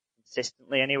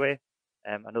consistently anyway.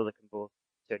 I know they can both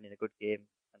turn in a good game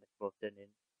and they can both turn in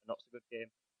a not so good game.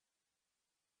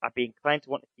 I'd be inclined to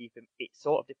want to keep him. It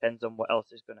sort of depends on what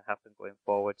else is going to happen going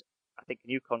forward. I think a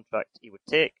new contract he would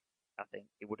take. I think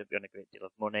he wouldn't be on a great deal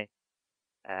of money.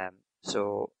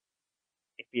 So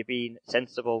if you're being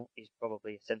sensible, he's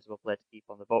probably a sensible player to keep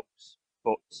on the books.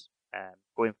 But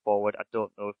going forward, I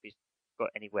don't know if he's got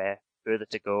anywhere further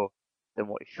to go than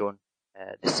what he's shown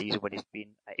this season when he's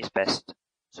been at his best.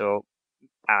 So,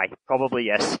 probably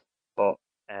yes, but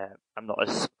I'm not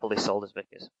as fully sold as Vic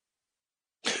is.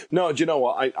 No, do you know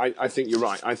what? I think you're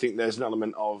right. I think there's an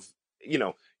element of,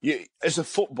 as a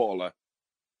footballer,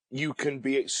 you can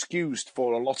be excused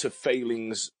for a lot of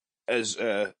failings as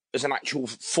an actual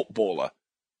footballer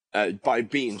by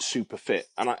being super fit.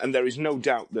 And there is no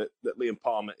doubt that Liam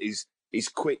Palmer is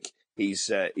quick. He's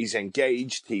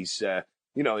engaged. He's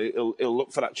he'll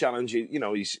look for that challenge.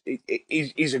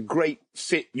 He's a great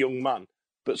fit young man.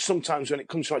 But sometimes when it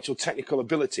comes to actual technical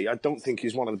ability, I don't think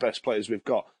he's one of the best players we've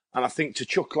got. And I think to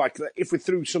chuck like that, if we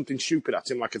threw something stupid at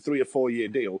him, like a 3 or 4 year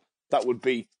deal, that would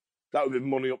be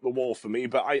money up the wall for me.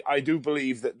 But I do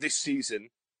believe that this season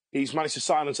he's managed to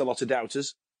silence a lot of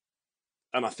doubters,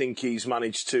 and I think he's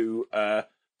managed to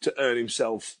earn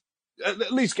himself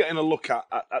at least getting a look at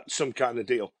some kind of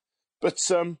deal. But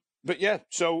yeah,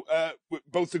 so we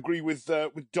both agree with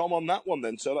Dom on that one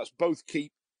then. So that's both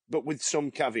keep, but with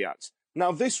some caveats.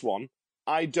 Now this one,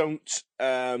 I don't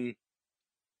know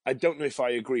if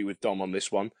I agree with Dom on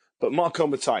this one, but Marco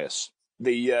Matthias,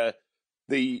 the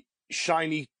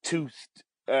shiny toothed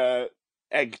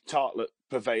egg tartlet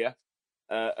purveyor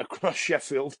across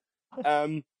Sheffield.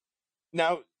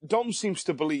 Now Dom seems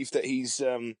to believe that he's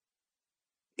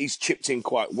chipped in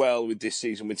quite well with this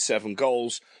season with 7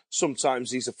 goals.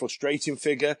 Sometimes he's a frustrating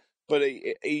figure, but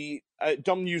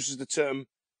Dom uses the term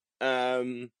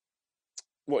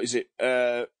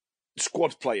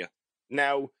squad player.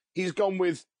 Now he's gone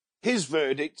with his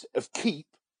verdict of keep,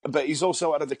 but he's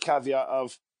also added the caveat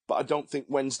of, but I don't think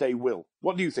Wednesday will.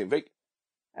 What do you think, Vic?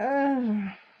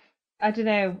 I don't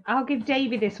know. I'll give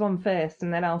Davey this one first,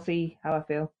 and then I'll see how I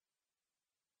feel.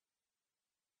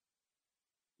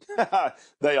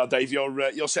 There you are, Dave.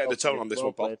 You're setting the tone on this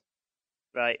one, Paul.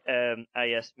 Right.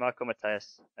 Yes, Marco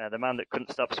Matthias, the man that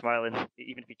couldn't stop smiling,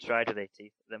 even if he tried with 8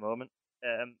 teeth at the moment.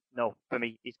 No, for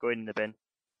me, he's going in the bin.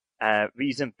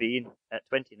 Reason being, at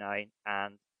 29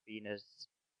 and being as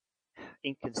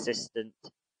inconsistent,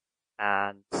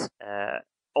 and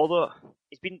although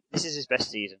this is his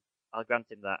best season, I'll grant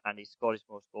him that, and he's scored his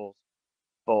most goals.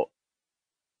 But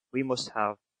we must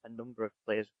have a number of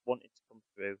players wanting to come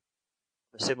through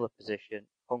a similar position,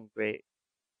 hungry,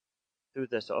 through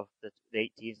the sort of the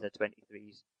 18s and the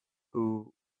 23s,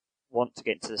 who want to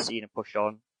get into the scene and push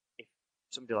on. If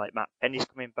somebody like Matt Penny's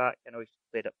coming back, I know he's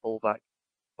played at fullback,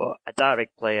 but a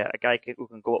direct player, a guy who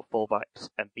can go at fullbacks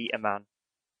and beat a man,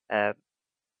 I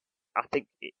think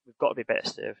we've got to be better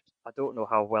served I don't know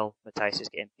how well Matthias is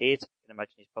getting paid. I can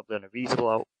imagine he's probably on a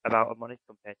reasonable amount of money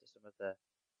compared to some of the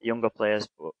younger players,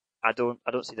 but I don't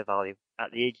see the value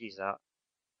at the age he's at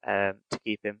to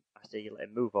keep him. I say you let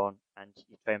him move on and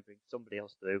you try and bring somebody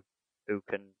else through who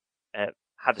can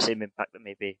have the same impact that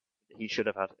maybe he should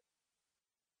have had.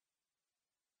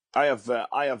 I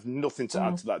have nothing to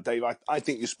add to that, Dave. I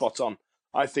think you're spot on.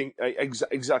 I think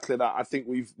exactly that. I think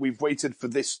we've waited for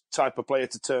this type of player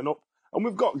to turn up, and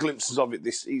we've got glimpses of it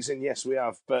this season. Yes, we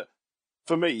have. But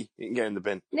for me, you can get in the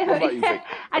bin. No, what about you, Vic?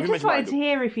 I just wanted to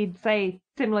hear if you'd say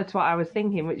similar to what I was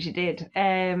thinking, which you did.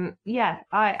 Yeah,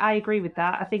 I agree with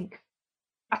that. I think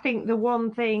the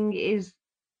one thing is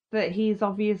that he's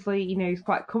obviously, he's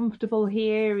quite comfortable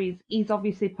here. He's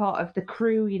obviously part of the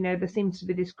crew. There seems to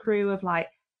be this crew of like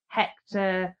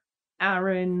Hector,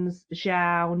 Aarons,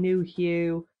 Zhao,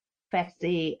 Nuhiu,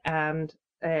 Fessy, and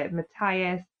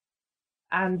Matthias,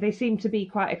 and they seem to be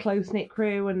quite a close knit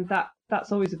crew, and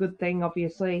that's always a good thing,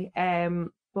 obviously.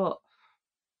 But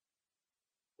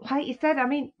like you said, I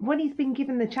mean, when he's been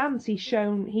given the chance,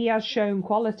 he has shown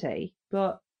quality,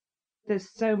 but there's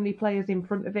so many players in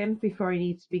front of him before he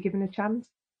needs to be given a chance.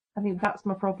 I think that's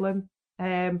my problem.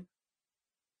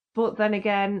 But then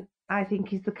again, I think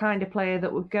he's the kind of player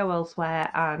that would go elsewhere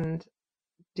and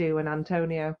do an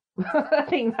Antonio. I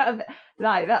think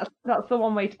that's the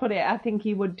one way to put it. I think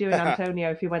he would do an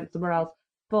Antonio if he went somewhere else.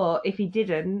 But if he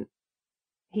didn't,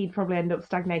 he'd probably end up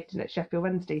stagnating at Sheffield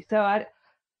Wednesday. So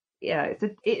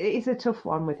it's a tough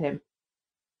one with him.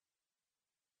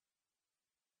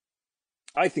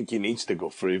 I think he needs to go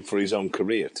for his own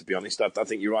career. To be honest, I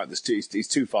think you're right. He's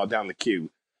too far down the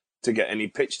queue to get any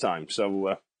pitch time.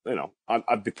 So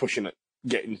I'd be pushing at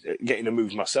getting a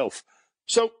move myself.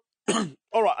 So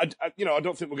all right, I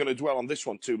don't think we're going to dwell on this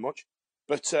one too much,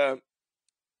 but I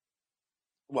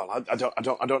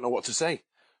don't know what to say.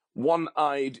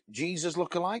 One-eyed Jesus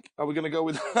lookalike. Are we going to go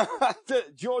with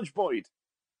George Boyd?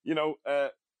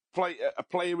 A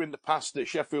player in the past that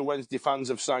Sheffield Wednesday fans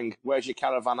have sang "Where's Your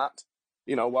Caravan At?"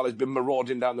 While he's been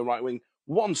marauding down the right wing.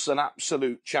 Once an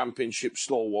absolute championship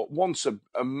stalwart, once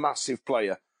a massive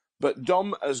player. But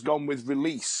Dom has gone with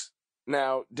release.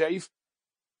 Now, Dave,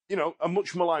 a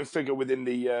much maligned figure within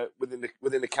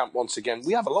the camp once again.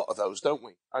 We have a lot of those, don't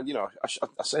we? And,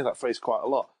 I say that phrase quite a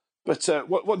lot. But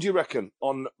what do you reckon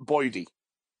on Boydie?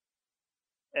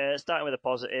 Starting with a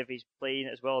positive, he's playing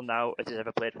as well now as he's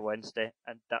ever played for Wednesday,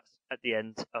 and that's at the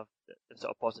end of the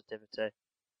sort of positivity.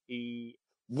 He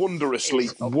wondrously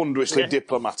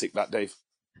diplomatic, that Dave.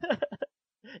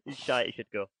 He's shy, he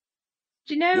should go.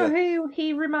 Do you know who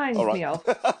he reminds me of?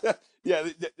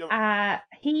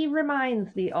 He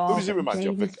reminds me of. Who does he remind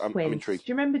you of? I'm Quinn. intrigued.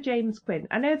 Do you remember James Quinn?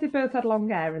 I know they both had long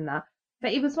hair and that,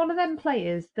 but he was one of them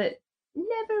players that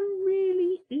never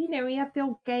really, he had the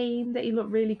old game that he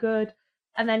looked really good,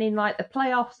 and then in like the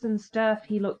playoffs and stuff,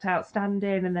 he looked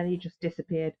outstanding, and then he just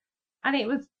disappeared. And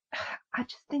I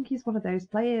just think he's one of those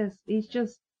players. He's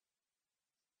just,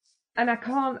 and I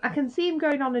can see him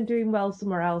going on and doing well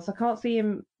somewhere else. I can't see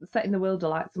him setting the world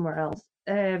alight somewhere else.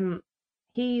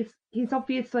 He's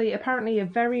obviously, apparently, a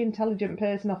very intelligent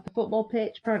person off the football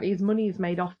pitch. Apparently, his money is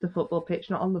made off the football pitch,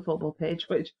 not on the football pitch,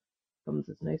 which comes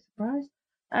as no surprise.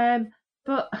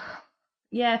 But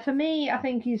yeah, for me, I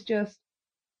think he's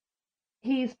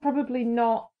probably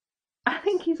not. I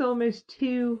think he's almost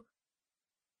too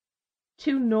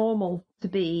normal to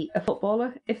be a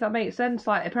footballer, if that makes sense.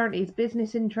 Like, apparently his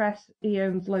business interests, he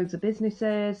owns loads of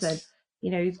businesses, and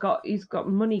he's got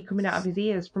money coming out of his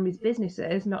ears from his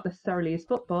businesses, not necessarily his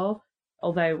football.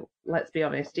 Although, let's be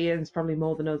honest, he earns probably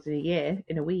more than us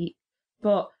in a week.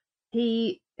 But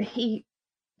he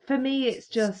for me,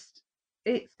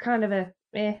 it's kind of a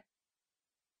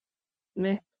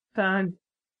fine,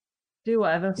 do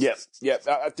whatever. Yeah.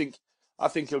 I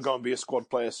think he'll go and be a squad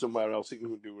player somewhere else. He can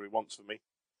do what he wants for me.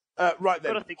 Right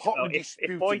then, hotly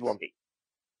disputed one.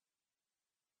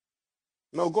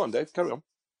 No, go on, Dave. Carry on.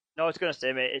 No, I was going to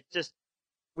say, mate, it's just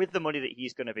with the money that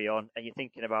he's going to be on, and you're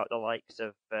thinking about the likes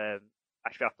of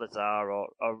Ashraf Lazar or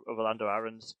Orlando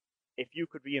Aarons, if you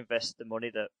could reinvest the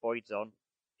money that Boyd's on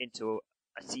into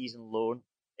a season loan,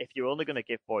 if you're only going to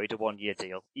give Boyd a 1-year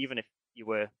deal, even if you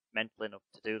were mental enough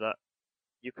to do that,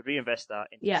 you could reinvest that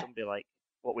into somebody like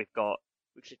what we've got,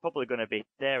 which is probably going to be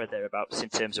there or thereabouts in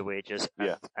terms of wages,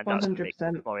 and that's going to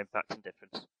make more impact and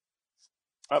difference.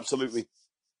 Absolutely.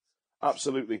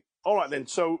 All right then,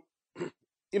 so,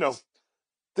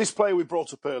 this player we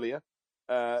brought up earlier,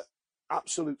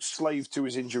 absolute slave to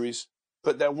his injuries,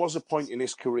 but there was a point in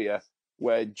his career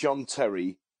where John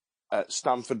Terry at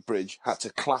Stamford Bridge had to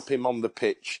clap him on the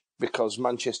pitch because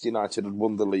Manchester United had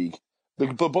won the league.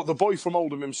 But the boy from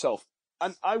Oldham himself,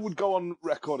 And I would go on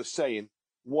record as saying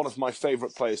one of my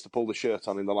favourite players to pull the shirt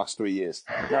on in the last 3 years.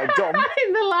 Now, Dom,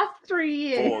 in the last 3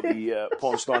 years, for the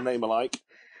porn star name alike.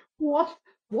 What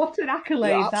an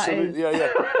accolade Yeah, that is! absolutely.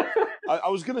 Yeah. I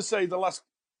was going to say the last.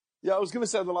 Yeah, I was going to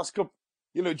say the last couple.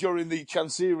 During the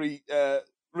Chancery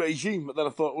regime, but then I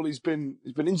thought, well, he's been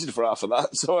injured for half of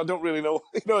that, so I don't really know.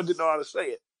 I didn't know how to say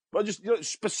it. But just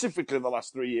specifically in the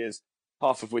last 3 years,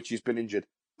 half of which he's been injured.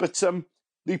 But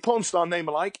the porn star name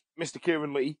alike, Mr.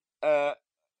 Kieran Lee, like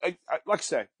I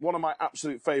say, one of my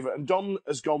absolute favourite. And Don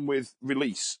has gone with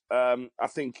release. I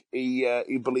think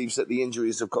he believes that the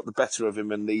injuries have got the better of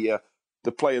him, and the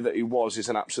player that he was is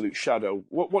an absolute shadow.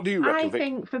 What do you reckon, Vic? I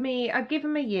think for me, I'd give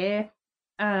him a year,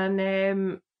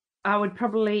 and I would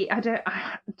probably.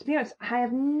 To be honest, I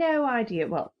have no idea.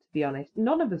 Well, to be honest,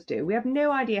 none of us do. We have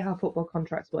no idea how football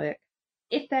contracts work.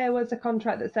 If there was a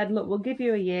contract that said, look, we'll give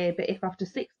you a year, but if after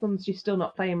 6 months you're still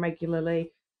not playing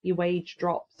regularly, your wage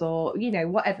drops or,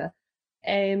 whatever.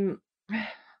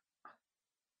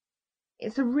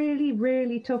 It's a really,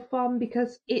 really tough one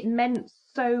because it meant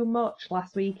so much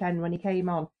last weekend when he came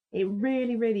on. It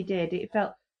really, really did. It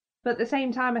felt, but at the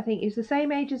same time, I think he's the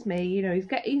same age as me.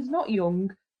 He's not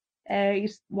young.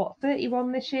 He's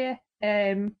 31 this year.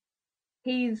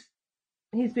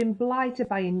 He's been blighted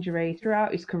by injury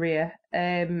throughout his career.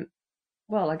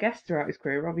 Well, I guess throughout his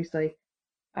career, obviously.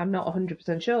 I'm not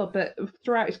 100% sure, but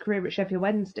throughout his career at Sheffield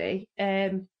Wednesday.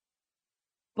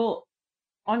 But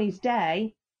on his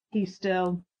day, he's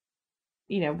still,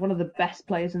 one of the best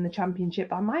players in the Championship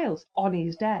by miles on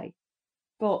his day.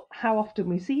 But how often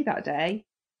we see that day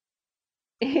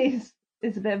is a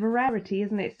bit of a rarity,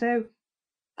 isn't it? So,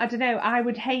 I don't know. I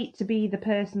would hate to be the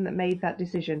person that made that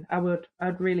decision.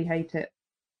 I'd really hate it.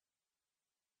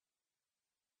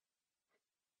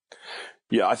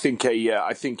 Yeah, I think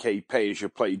a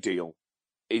pay-as-you-play deal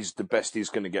is the best he's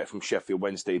going to get from Sheffield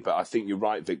Wednesday. But I think you're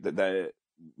right, Vic, that they're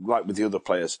like with the other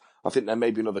players. I think there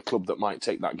may be another club that might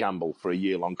take that gamble for a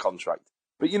year-long contract.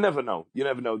 But you never know. You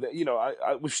never know.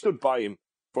 We've stood by him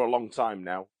for a long time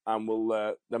now, and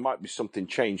there might be something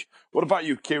change. What about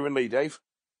you, Kieran Lee, Dave?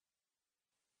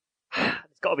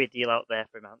 There's got to be a deal out there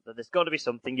for him, Hunter. There's got to be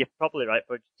something. You're probably right,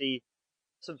 but see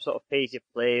some sort of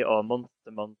pay-as-you-play or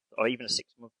month-to-month or even a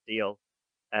 6-month deal.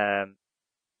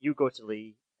 You go to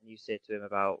Lee and you say to him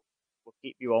about, we'll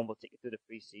keep you on, we'll take you through the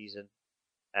pre-season.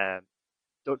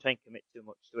 Don't try and commit too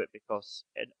much to it because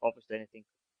obviously anything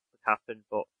could happen,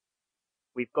 but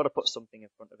we've got to put something in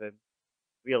front of him,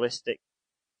 realistic,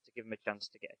 to give him a chance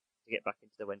to get back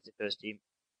into the Wednesday first team.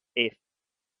 If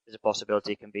there's a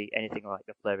possibility, it can be anything like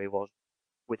the player he was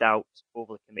without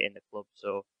overly committing the club.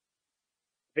 So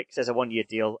Vic says a 1-year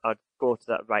deal. I'd go to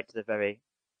that right to the very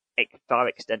far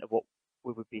extent of what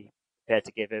we would be prepared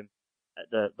to give him at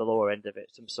the lower end of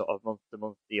it, some sort of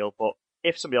month-to-month deal. But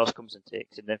if somebody else comes and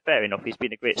takes him, then fair enough. He's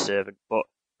been a great servant, but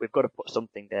we've got to put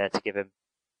something there to give him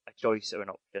a choice or an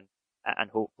option, and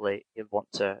hopefully he'll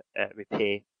want to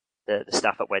repay the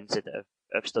staff at Wednesday that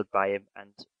have stood by him,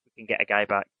 and we can get a guy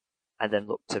back and then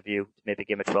look to view to maybe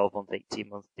give him a 12-month,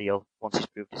 18-month deal once he's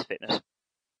proved his fitness.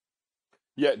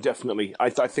 Yeah, definitely. I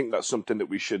think that's something that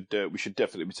we should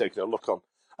definitely be taking a look on.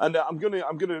 And I'm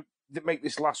gonna make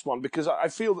this last one because I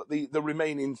feel that the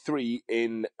remaining three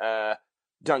in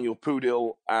Daniel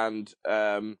Pudil and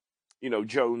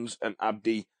Jones and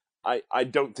Abdi, I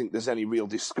don't think there's any real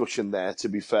discussion there. To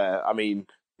be fair, I mean,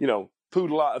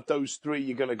 Pudil out of those three,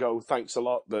 you're gonna go thanks a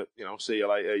lot, but see you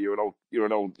later. You're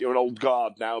an old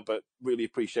guard now, but really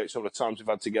appreciate some of the times we've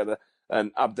had together.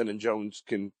 And Abden and Jones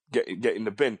can get in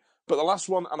the bin. But the last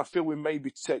one, and I feel we may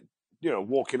be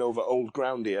walking over old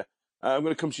ground here. I'm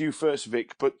going to come to you first,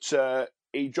 Vic. But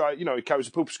he carries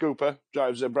a pooper scooper,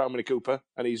 drives a Brown Mini Cooper,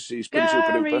 and he's pretty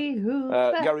super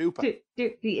duper. Gary Hooper.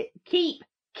 Keep.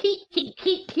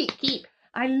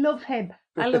 I love him.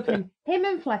 Him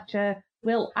and Fletcher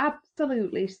will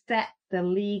absolutely set the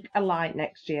league alight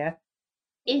next year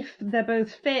if they're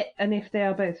both fit and if they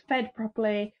are both fed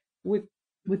properly with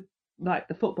like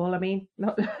the football. I mean,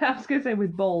 I was going to say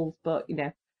with balls, but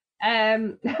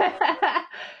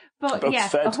But both yeah,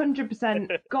 fed.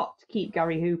 100% got to keep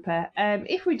Gary Hooper.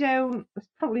 If we don't, it's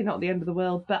probably not the end of the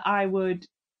world, but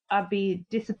I'd be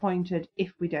disappointed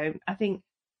if we don't. I think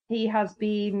he has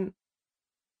been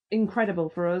incredible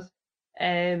for us.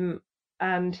 And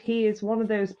he is one of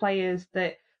those players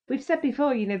that we've said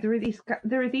before,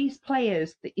 there are these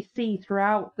players that you see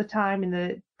throughout the time in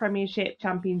the Premiership,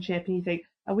 Championship, and you think,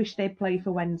 I wish they'd play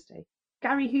for Wednesday.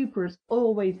 Gary Hooper has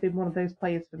always been one of those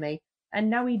players for me. And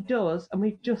now he does, and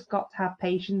we've just got to have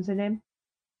patience in him.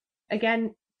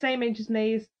 Again, same age as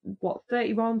me, is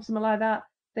 31, something like that,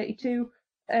 32.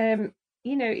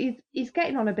 he's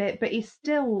getting on a bit, but he's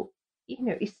still,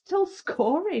 he's still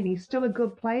scoring. He's still a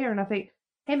good player, and I think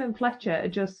him and Fletcher are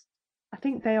just, I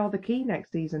think they are the key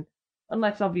next season.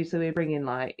 Unless obviously we bring in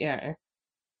like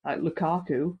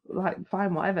Lukaku, like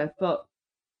fine, whatever. But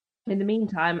in the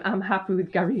meantime, I'm happy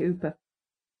with Gary Hooper.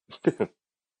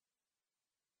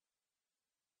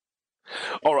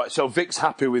 All right, so Vic's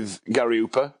happy with Gary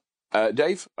Hooper.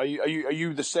 Dave, are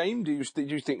you the same? Do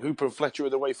you think Hooper and Fletcher are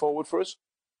the way forward for us?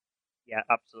 Yeah,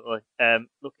 absolutely.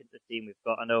 Looking at the team we've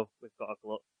got, I know we've got a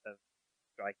glut of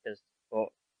strikers, but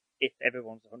if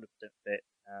everyone's 100% fit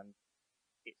and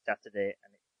it's Saturday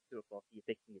and it's 2 o'clock, you're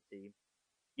picking your team,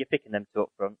 you're picking them two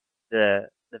up front. The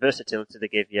versatility they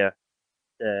give you,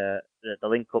 the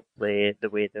link-up play, the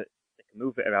way that they can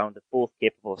move it around, they're both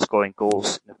capable of scoring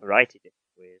goals in a variety of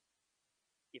different ways.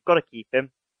 You've got to keep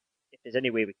him if there's any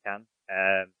way we can.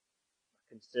 My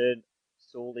concern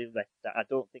solely that I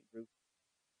don't think Bruce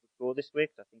would go this way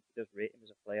because I think he does rate him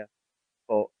as a player.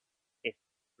 But if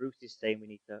Bruce is saying we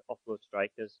need to offload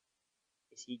strikers,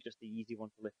 is he just the easy one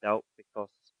to lift out? Because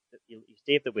you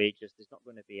save the wages, there's not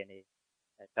going to be any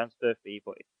transfer fee,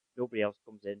 but if nobody else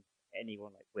comes in,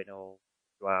 anyone like Winnall,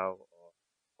 Joao, or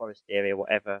Forest Area,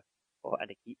 whatever,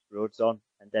 and it keeps Rhodes on,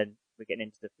 and then we're getting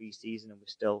into the pre-season and we're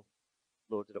still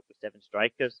loaded up with 7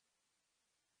 strikers.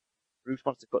 Bruce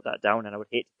wants to cut that down, and I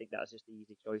would hate to think that's just the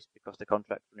easy choice because the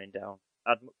contract's running down.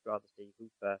 I'd much rather see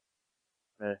Hooper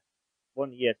on a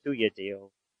 1-year, 2-year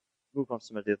deal, move on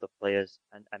some of the other players,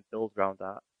 and build around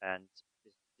that. And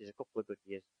there's a couple of good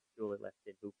years surely left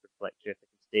in Hooper and Fletcher if they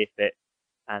can stay fit.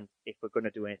 And if we're going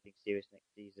to do anything serious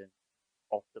next season,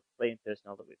 off the playing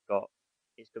personnel that we've got,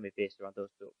 it's going to be based around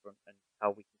those two up front and how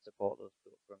we can support those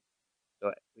two up front.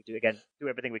 So we do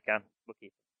everything we can. We'll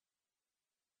keep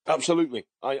it. Absolutely.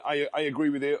 I agree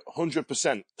with you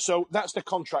 100%. So that's the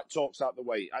contract talks out the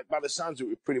way. By the sounds of it,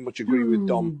 we pretty much agree with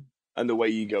Dom and the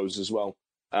way he goes as well.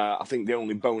 I think the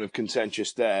only bone of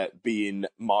contentious there being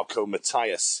Marco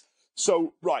Matthias.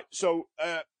 So, right. So,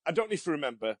 I don't know if you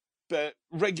remember, but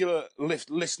regular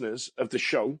listeners of the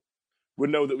show would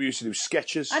know that we used to do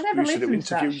sketches. I never we used to do listened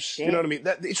to that interviews. shit. You know what I mean?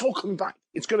 It's all coming back.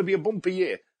 It's going to be a bumpy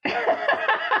year.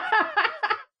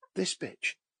 This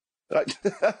bitch. Right.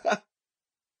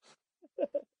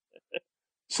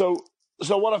 So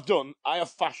what I've done, I have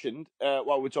fashioned,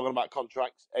 while we're talking about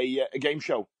contracts, a game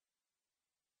show.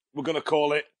 We're going to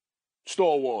call it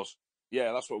Store Wars.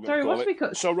 Yeah, that's what we're going to call it. Sorry, what's we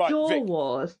called? So, right, Store Vic,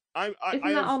 Wars? I Isn't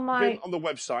have that on been on the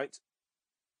website.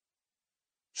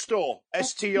 Store,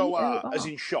 STOR, as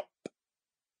in shop.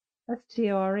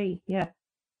 STORE, yeah.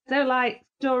 So like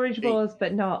Storage Wars,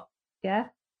 but not, yeah?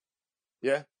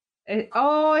 Yeah. Is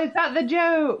that the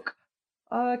joke?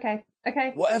 Oh, okay.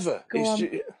 Okay. Whatever. Go on.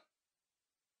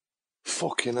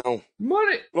 Fucking hell.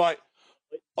 Money! Right.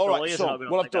 All right, lawyers so are not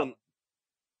gonna what I've take done,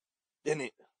 isn't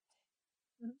it?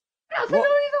 That's the noise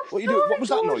of What you doing? What was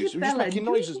that Storage noise? Wars, We're just Bella. making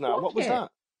Do noises you now. watch What was it?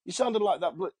 that? You sounded like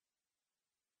that.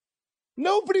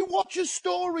 Nobody watches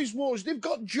Storage Wars. They've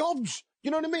got jobs.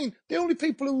 You know what I mean? The only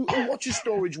people who watches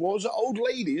Storage Wars are old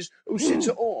ladies who sit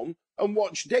at home and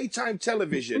watch daytime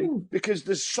television because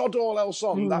there's sod all else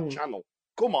on that channel.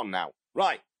 Come on now.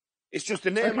 Right. It's just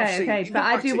the name I've seen. Okay, You but go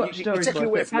I back do to it. watch You Storage take it Wars,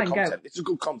 away but from the fine, go. content. This is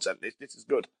good content. This is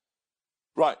good.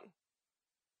 Right.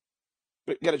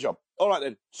 But get a job. All right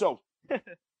then. So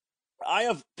I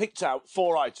have picked out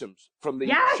 4 items from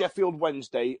the Sheffield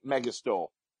Wednesday Megastore.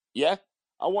 Yeah?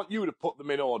 I want you to put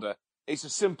them in order. It's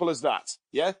as simple as that.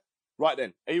 Yeah? Right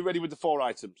then. Are you ready with the 4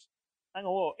 items? Hang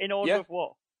on, in order of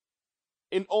what?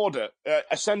 In order.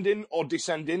 Ascending or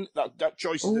descending. That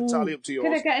choice is entirely up to yours.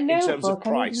 Can I get a in notebook? terms of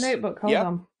price. I need a notebook. Hold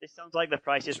on. This sounds like the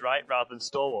Price is Right rather than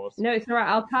Store Wars. No, it's all right.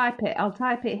 I'll type it. I'll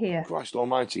type it here. Christ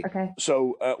almighty. Okay.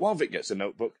 So, while Vic gets a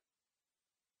notebook.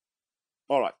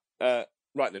 All right.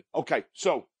 Right then. Okay,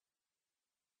 so.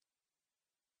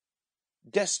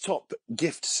 Desktop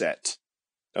gift set.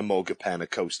 A Moga pen, a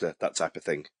coaster, that type of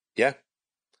thing. Yeah?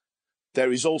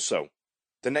 There is also,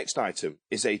 the next item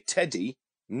is a Teddy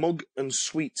mug and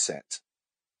sweet set.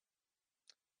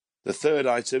 The third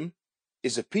item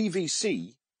is a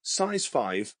PVC size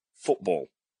 5 football.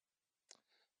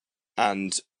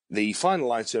 And the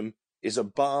final item is a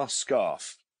bar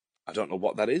scarf. I don't know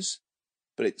what that is,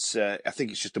 but it's, I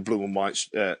think it's just a blue and white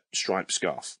striped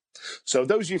scarf. So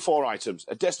those are your 4 items.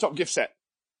 A desktop gift set,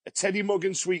 a Teddy mug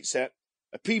and sweet set,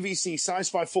 a PVC size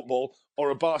 5 football, or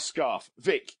a bar scarf.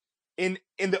 Vic, in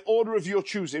the order of your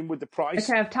choosing with the price.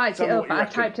 Okay, I've typed it up. I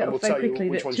typed it up so quickly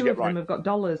that 2 of them have got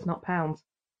dollars, not pounds.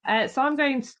 So I'm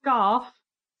going scarf,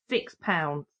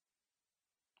 £6.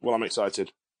 Well, I'm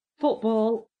excited.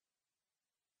 Football.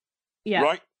 Yeah.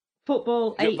 Right?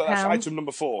 Football, £8. That's item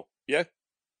number 4. Yeah?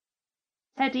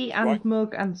 Teddy and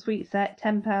mug and sweet set,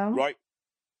 £10. Right.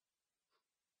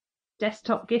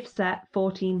 Desktop gift set,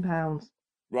 £14.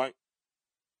 Right.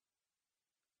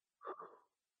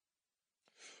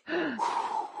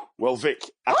 Well, Vic,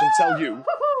 I can tell you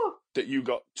that you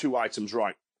got 2 items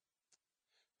right.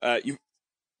 You.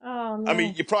 Oh, no. I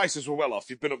mean, your prices were well off.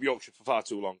 You've been up Yorkshire for far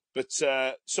too long. But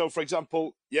so, for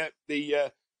example,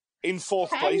 the in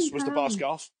 4th place was the bar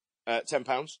scarf,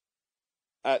 £10.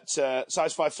 At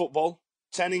size 5 football,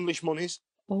 10 English monies.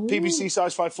 Ooh. PBC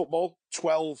size 5 football,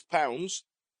 £12.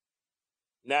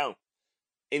 Now,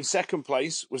 in 2nd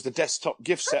place was the desktop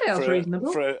gift set for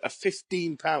a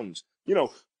 £15. You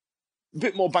know, a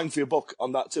bit more bang for your buck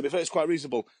on that, to be fair. It's quite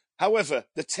reasonable. However,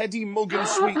 the Teddy mug and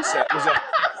sweet set was a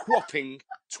whopping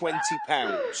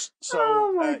 £20. So,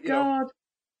 oh my God.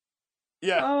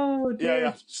 Yeah. Oh dear.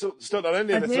 Yeah. Stuck on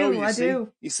any of the I throw.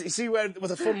 do. You see where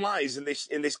the fun lies in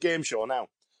this game show now.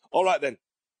 All right then.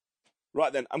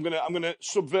 I'm gonna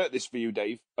subvert this for you,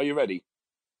 Dave. Are you ready?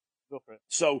 Go for it.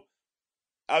 So,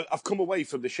 I've come away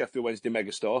from the Sheffield Wednesday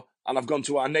megastore and I've gone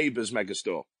to our neighbour's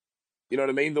megastore. You know what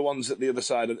I mean? The ones at the other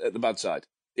side, at the bad side.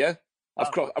 Yeah.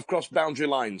 I've crossed boundary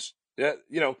lines. Yeah.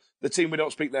 You know, the team we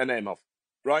don't speak their name of.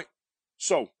 Right.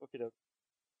 So,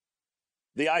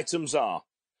 the items are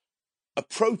a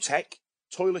Protec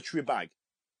toiletry bag.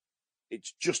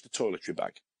 It's just a toiletry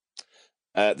bag.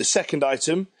 The second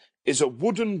item is a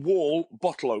wooden wall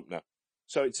bottle opener.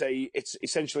 So it's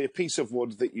essentially a piece of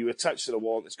wood that you attach to the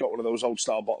wall. It's got one of those old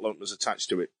style bottle openers attached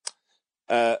to it.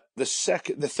 The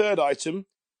third item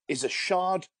is a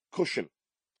shard cushion,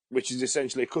 which is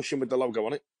essentially a cushion with the logo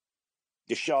on it.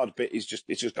 The shard bit is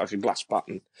just like a glass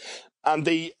pattern. And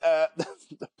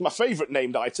my favourite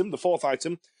named item, the fourth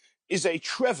item, is a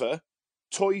Trevor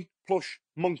toy plush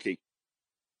monkey.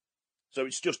 So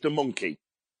it's just a monkey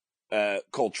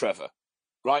called Trevor,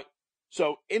 right?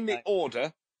 So in the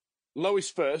order,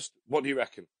 lowest first, what do you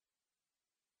reckon?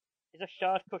 Is a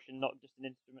shard cushion not just an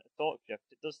instrument of torture?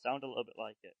 It does sound a little bit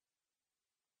like it.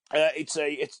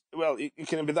 It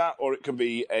can be that, or it can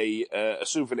be a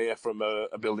souvenir from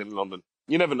a building in London.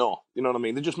 You never know. You know what I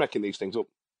mean? They're just making these things up.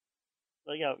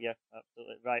 Well, yeah,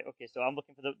 absolutely. Right, okay, so I'm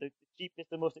looking for the cheapest,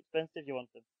 the most expensive. You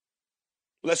want them?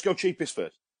 Let's go cheapest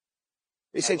first.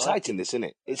 It's exciting, this, isn't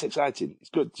it? It's exciting. It's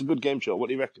good. It's a good game show. What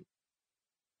do you reckon?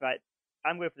 Right,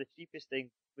 I'm going for the cheapest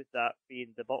thing, with that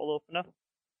being the bottle opener.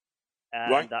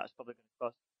 And that's probably going to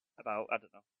cost about,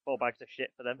 4 bags of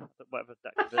shit for them, whatever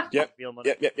that converts to real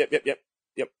money.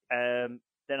 Yep.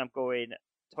 Then I'm going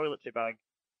toiletry bag,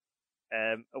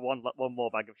 one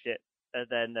more bag of shit, and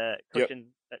then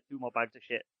cushion, 2 more bags of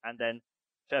shit, and then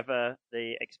Trevor,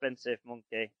 the expensive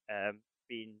monkey,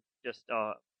 being just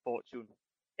fortune,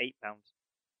 £8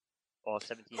 or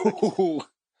 17.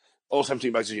 All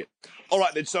 17 bags of shit. All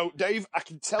right then. So Dave, I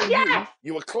can tell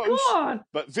you were close,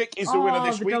 but Vic is the winner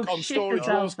this week on Storage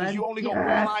Wars because you only got one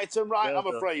item right. I'm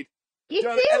afraid. You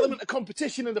know, the element of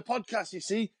competition in the podcast. You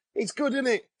see, it's good, isn't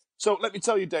it? So let me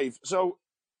tell you, Dave. So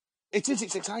it's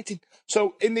exciting.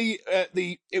 So in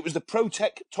it was the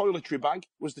Protec toiletry bag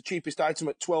was the cheapest item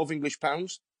at £12 English.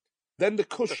 Then the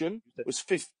cushion was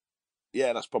 50.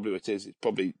 Yeah, that's probably what it is. It's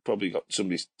probably got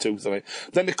somebody's tooth on it.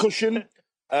 Then the cushion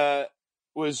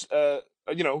was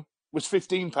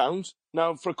 £15.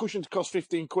 Now, for a cushion to cost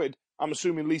 £15, I'm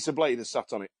assuming Lisa Blade has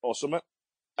sat on it or something.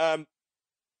 Then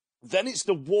it's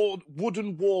the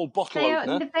wooden wall bottle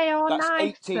opener. They are that's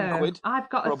nice. £18. I've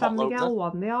got a San Miguel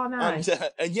one. They are nice.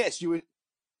 And yes, you were.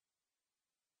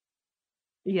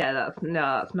 Yeah, that's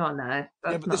not nice.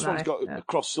 But this one's got a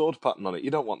cross sword pattern on it.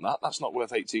 You don't want that. That's not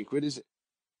worth £18, is it?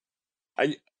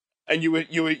 And you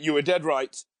were dead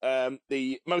right.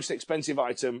 The most expensive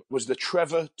item was the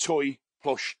Trevor toy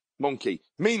plush monkey,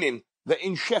 meaning that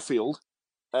in Sheffield,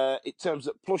 it terms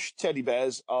that plush teddy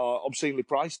bears are obscenely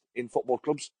priced in football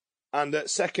clubs. And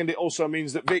second, it also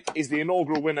means that Vic is the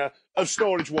inaugural winner of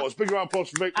Storage Wars. Big round of applause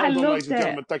for Vic. Well done, ladies and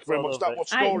gentlemen. Thank you very much. That was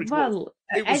Storage Wars.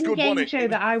 It was good, wasn't it? Show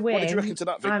that I win, what did you reckon to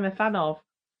that, Vic? I'm a fan of.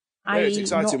 It's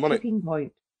exciting, wasn't it?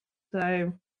 Point.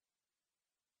 So,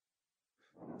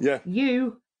 yeah.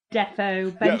 You,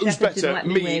 Defo, Ben who's Shepherd didn't better, let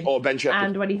me win. Or Ben Shepherd?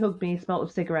 And when he hugged me, he smelled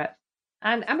of cigarettes.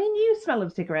 And I mean, you smell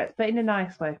of cigarettes, but in a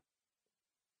nice way.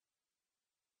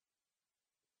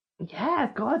 Yeah,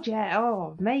 God, yeah.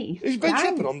 Oh, mate. Is Ben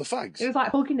Shepherd on the fags? It was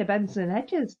like hugging a Benson and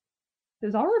Hedges. It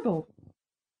was horrible.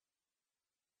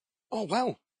 Oh,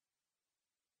 wow.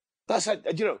 That's,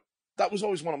 that was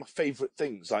always one of my favourite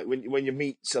things. Like when you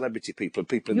meet celebrity people and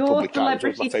people in the public eye, it's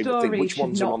always my favourite thing. Which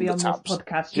ones are on the tabs?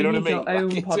 Podcast. Do you know what I mean? Your own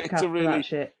podcast it's a really... for that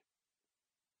shit.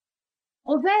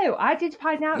 Although I did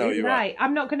find out No, the other you're night, right.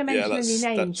 I'm not going to mention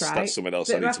any names, right? That's something else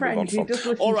I But need my to move on friend who from. does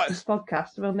listen All to right. this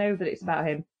podcast will know that it's about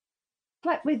him.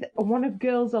 Slept with one of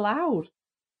Girls Aloud.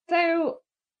 So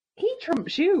he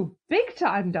trumps you big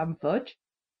time, Dan Fudge.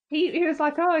 He was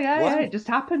like, oh yeah, it just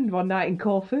happened one night in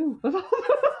Corfu. I was like,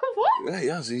 what? Yeah, he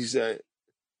has. He's In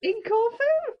Corfu?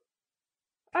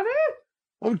 I know.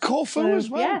 on Corfu as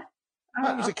well. Yeah.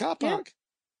 That was a car park.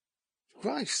 Yeah.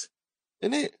 Christ,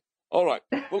 isn't it? All right.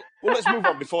 Well, let's move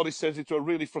on before this turns into a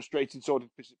really frustrating, sordid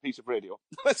piece of radio.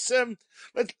 Let's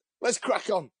crack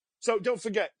on. So don't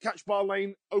forget, Catch Bar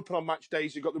Lane open on match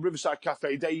days. You've got the Riverside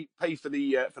Cafe. They pay for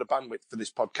the bandwidth for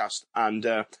this podcast and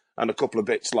a couple of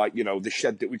bits like the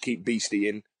shed that we keep Beastie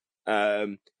in.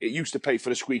 It used to pay for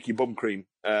the squeaky bum cream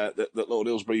that Lord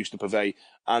Hillsborough used to purvey,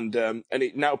 and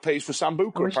it now pays for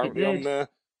Sambuca apparently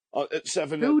at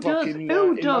 7 o'clock in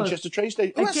Manchester train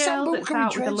station. A girl that's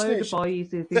out with a load of boys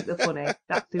who think they're funny.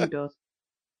 That's who does.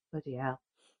 Bloody hell.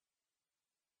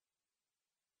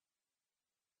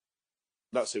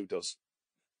 That's who does.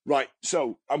 Right,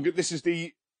 so this is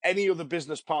the any other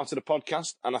business part of the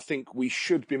podcast, and I think we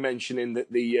should be mentioning that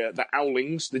the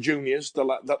Owlings, the juniors,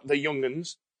 the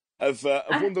young'uns, have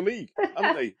won the league,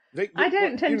 haven't they? Vic, I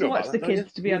don't tend to watch the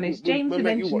kids, to be honest. James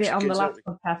mentioned it on the last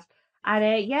podcast,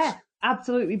 and yeah,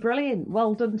 absolutely brilliant.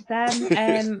 Well done to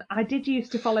them. I did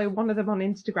used to follow one of them on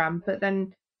Instagram, but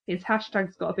then his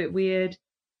hashtags got a bit weird.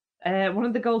 One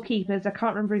of the goalkeepers, I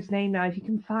can't remember his name now. If you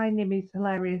can find him, he's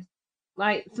hilarious.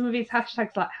 Like some of his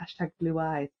hashtags, like hashtag blue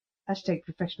eyes, hashtag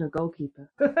professional goalkeeper.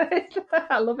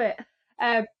 I love it.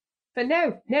 But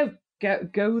no,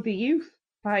 go the youth.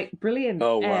 Like brilliant.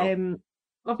 Oh wow.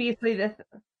 Obviously the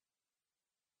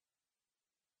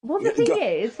thing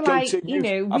is, like,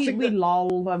 we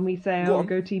lol and we say,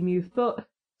 go team youth, but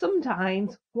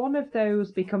sometimes one of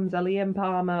those becomes a Liam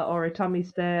Palmer or a Tommy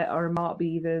Sturt or a Mark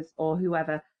Beavers or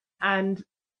whoever, and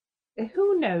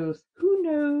who knows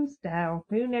now?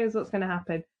 Who knows what's going to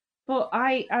happen? But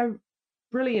I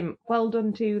brilliant. Well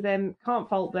done to them. Can't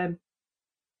fault them.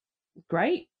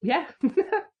 Great. Yeah.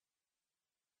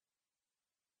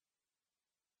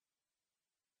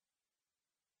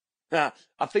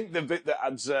 I think the bit that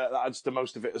adds to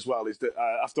most of it as well is that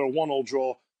after a 1-1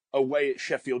 draw away at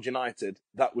Sheffield United,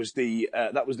 that was the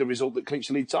result that clinched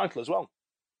the league title as well.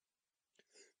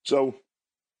 So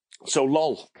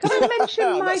lol. Can I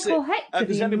mention Michael Hector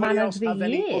being Man of the Year?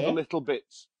 Any other little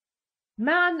bits?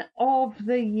 Man of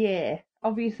the Year.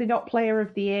 Obviously not Player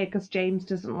of the Year because James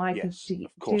doesn't like us to do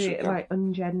it like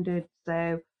ungendered.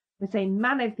 So we're saying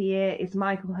Man of the Year is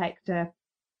Michael Hector.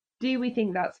 Do we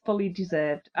think that's fully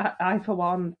deserved? I for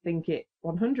one, think it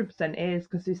 100% is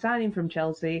because he's signing from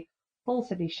Chelsea. Paul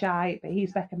said he's shy, but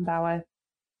he's Beckenbauer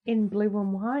in blue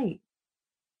and white.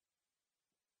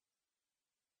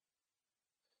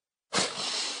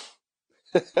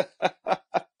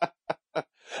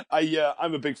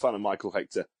 I'm a big fan of Michael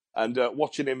Hector, and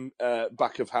watching him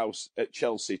back of house at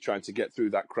Chelsea trying to get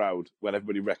through that crowd when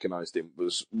everybody recognised him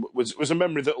was a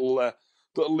memory that'll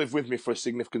live with me for a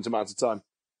significant amount of time.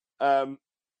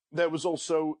 There was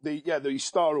also the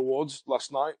Star Awards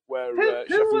last night where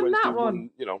Sheffield Wednesday won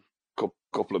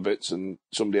couple of bits and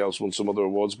somebody else won some other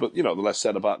awards, but the less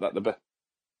said about that the better.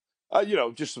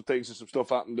 Just some things and some stuff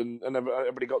happened, and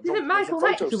everybody got drunk. Michael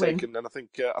photos Hector taken, and I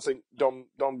think Dom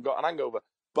got an hangover.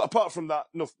 But apart from that,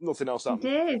 nothing else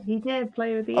happened. He did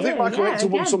Player of the Year. I think Michael Hector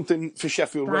won something for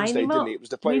Sheffield Wednesday, didn't he? It was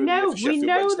the Player of the Year for Sheffield Wednesday. We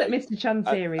know that Mr.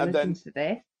 Chansiri listens to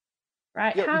this.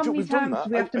 Right, how many times do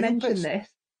we have to mention this?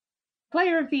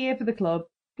 Player of the Year for the club,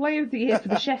 Player of the Year for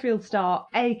the Sheffield Star,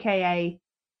 a.k.a.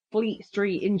 Fleet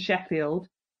Street in Sheffield.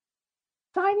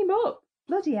 Sign him up.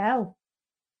 Bloody hell.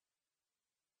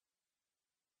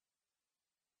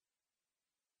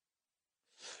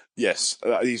 Yes,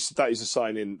 that is a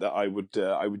sign-in that I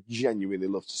would genuinely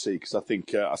love to see, because I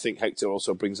think Hector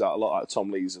also brings out a lot out of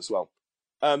Tom Lees as well.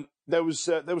 There was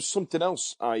something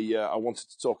else I wanted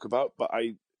to talk about, but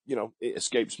it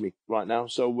escapes me right now.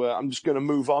 So I'm just going to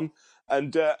move on.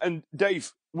 And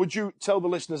Dave, would you tell the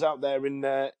listeners out there in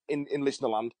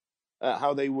Listenerland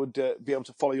how they would be able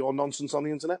to follow your nonsense on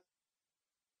the internet?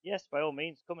 Yes, by all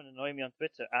means, come and annoy me on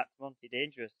Twitter at Monty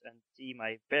Dangerous and see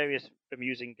my various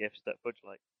amusing gifts that Fudge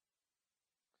likes.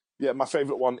 Yeah, my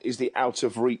favourite one is the out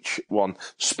of reach one.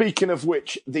 Speaking of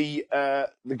which, the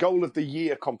goal of the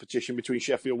year competition between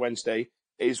Sheffield Wednesday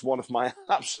is one of my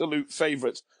absolute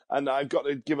favourites, and I've got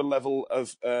to give a level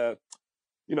of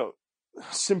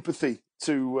sympathy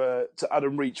to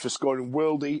Adam Reach for scoring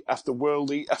worldie after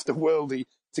worldie after worldie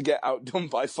to get outdone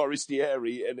by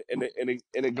Forestieri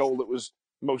in a goal that was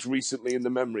most recently in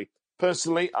the memory.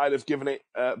 Personally, I'd have given it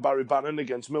Barry Bannon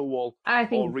against Millwall. I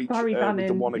think or Reach, Barry Bannon, with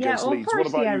the one against Leeds. What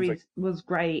about you, Vic? Was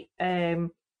great.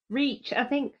 Reach, I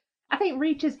think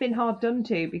Reach has been hard done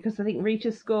to, because I think Reach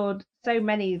has scored so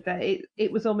many that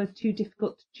it was almost too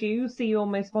difficult to choose. So you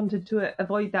almost wanted to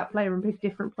avoid that player and pick a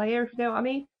different player, if you know what I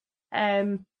mean.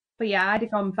 But yeah, I'd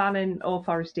have gone Bannon or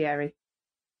Forestieri.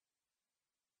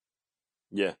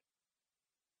 Yeah.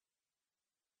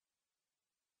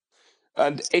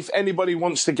 And if anybody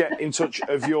wants to get in touch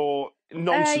of your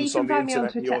nonsense on the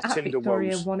internet and your Tinder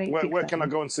woes, where can I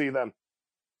go and see them?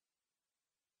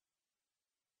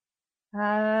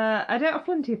 I don't have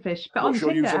Plenty of Fish, but What's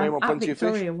on your Tinder, username on I'm Plenty of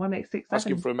Fish? Victoria1867.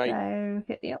 Asking for a mate. So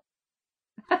hit me up.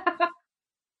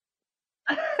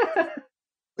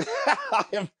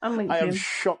 I am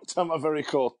shocked at my very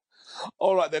core.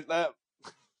 All right then.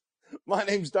 My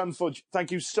name's Dan Fudge.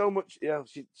 Thank you so much. Yeah,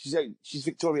 she's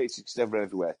Victoria86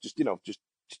 everywhere. Just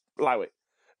allow it.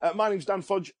 My name's Dan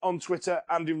Fudge on Twitter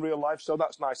and in real life, so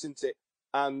that's nice, isn't it?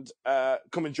 And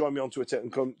come and join me on Twitter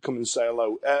and come and say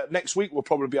hello. Next week will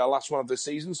probably be our last one of the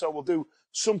season, so we'll do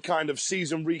some kind of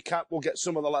season recap. We'll get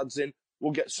some of the lads in.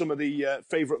 We'll get some of the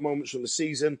favourite moments from the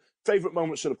season, favourite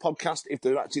moments of the podcast, if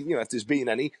there actually, if there's been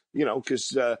any,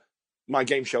 because my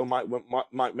game show might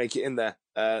make it in there.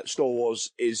 Star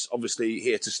Wars is obviously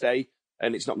here to stay,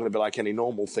 and it's not going to be like any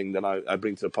normal thing that I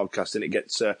bring to the podcast, and it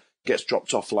gets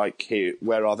dropped off like here.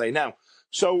 Where are they now?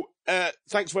 So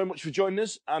thanks very much for joining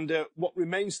us. And what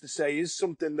remains to say is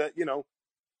something that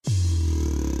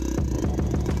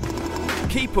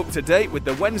Keep up to date with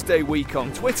the Wednesday Week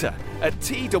on Twitter at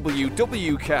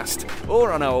TWWcast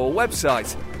or on our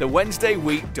website,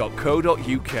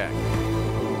 thewednesdayweek.co.uk.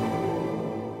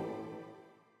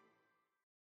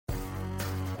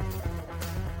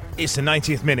 It's the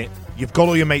 90th minute. You've got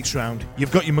all your mates round.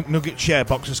 You've got your McNugget share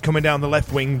boxes coming down the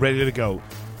left wing ready to go.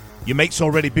 Your mate's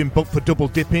already been booked for double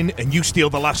dipping and you steal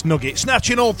the last nugget,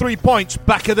 snatching all 3 points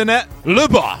back of the net. Le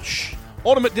Bosch!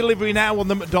 Order McDelivery now on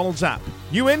the McDonald's app.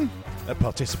 You in? At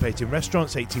participating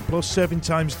restaurants, 18 plus, serving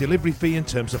times, delivery fee and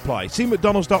terms apply. See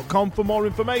mcdonalds.com for more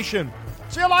information.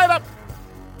 See you later!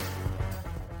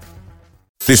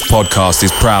 This podcast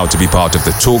is proud to be part of the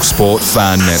TalkSport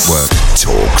Fan Network.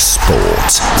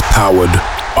 TalkSport. Powered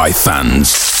by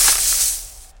fans.